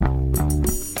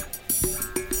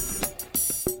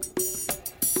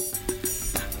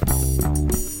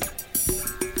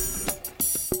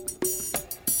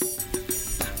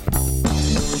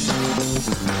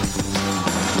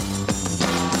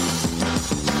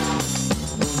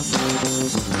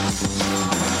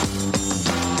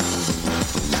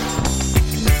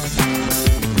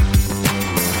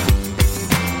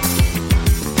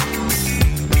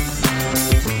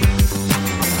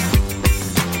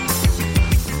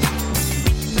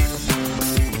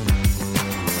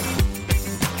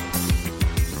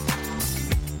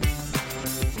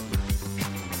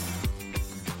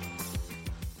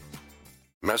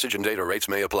 Message and data rates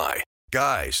may apply.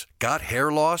 Guys, got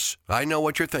hair loss? I know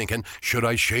what you're thinking. Should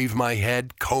I shave my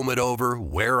head, comb it over,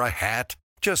 wear a hat?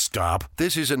 Just stop.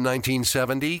 This isn't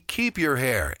 1970. Keep your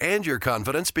hair and your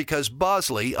confidence because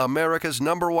Bosley, America's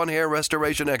 #1 hair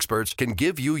restoration experts, can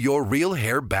give you your real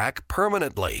hair back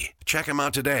permanently. Check them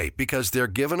out today because they're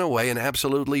giving away an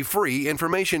absolutely free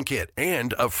information kit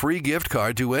and a free gift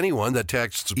card to anyone that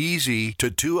texts EASY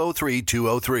to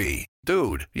 203203.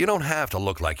 Dude, you don't have to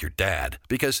look like your dad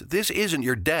because this isn't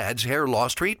your dad's hair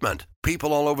loss treatment.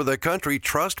 People all over the country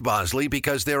trust Bosley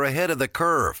because they're ahead of the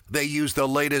curve. They use the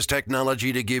latest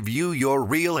technology to give you your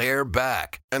real hair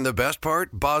back. And the best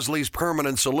part, Bosley's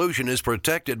permanent solution is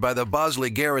protected by the Bosley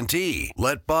Guarantee.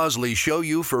 Let Bosley show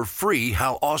you for free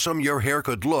how awesome your hair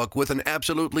could look with an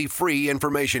absolutely free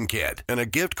information kit and a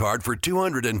gift card for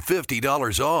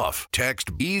 $250 off. Text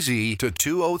EASY to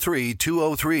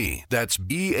 203203. That's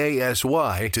BASY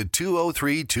to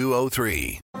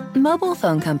 203203. Mobile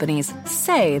phone companies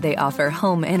say they offer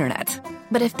home internet.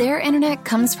 But if their internet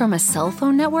comes from a cell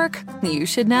phone network, you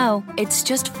should know. It's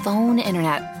just phone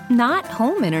internet, not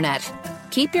home internet.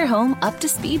 Keep your home up to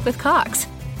speed with Cox.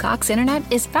 Cox internet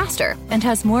is faster and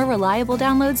has more reliable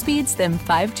download speeds than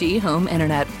 5G home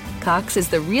internet. Cox is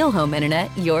the real home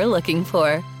internet you're looking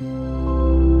for.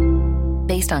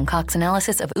 Based on Cox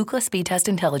analysis of Ookla speed test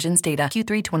intelligence data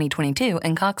Q3 2022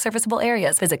 and Cox serviceable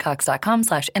areas. Visit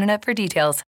cox.com/internet for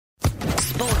details.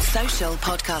 Sports Social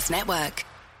Podcast Network.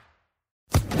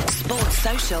 Sports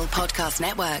Social Podcast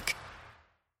Network.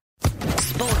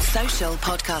 Sports Social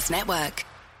Podcast Network.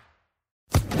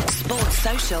 Sports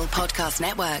Social Podcast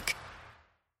Network.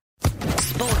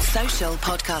 Sports Social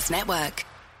Podcast Network.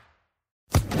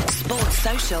 Sports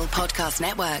Social Podcast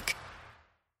Network.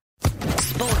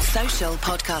 Sports Social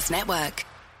Podcast Network.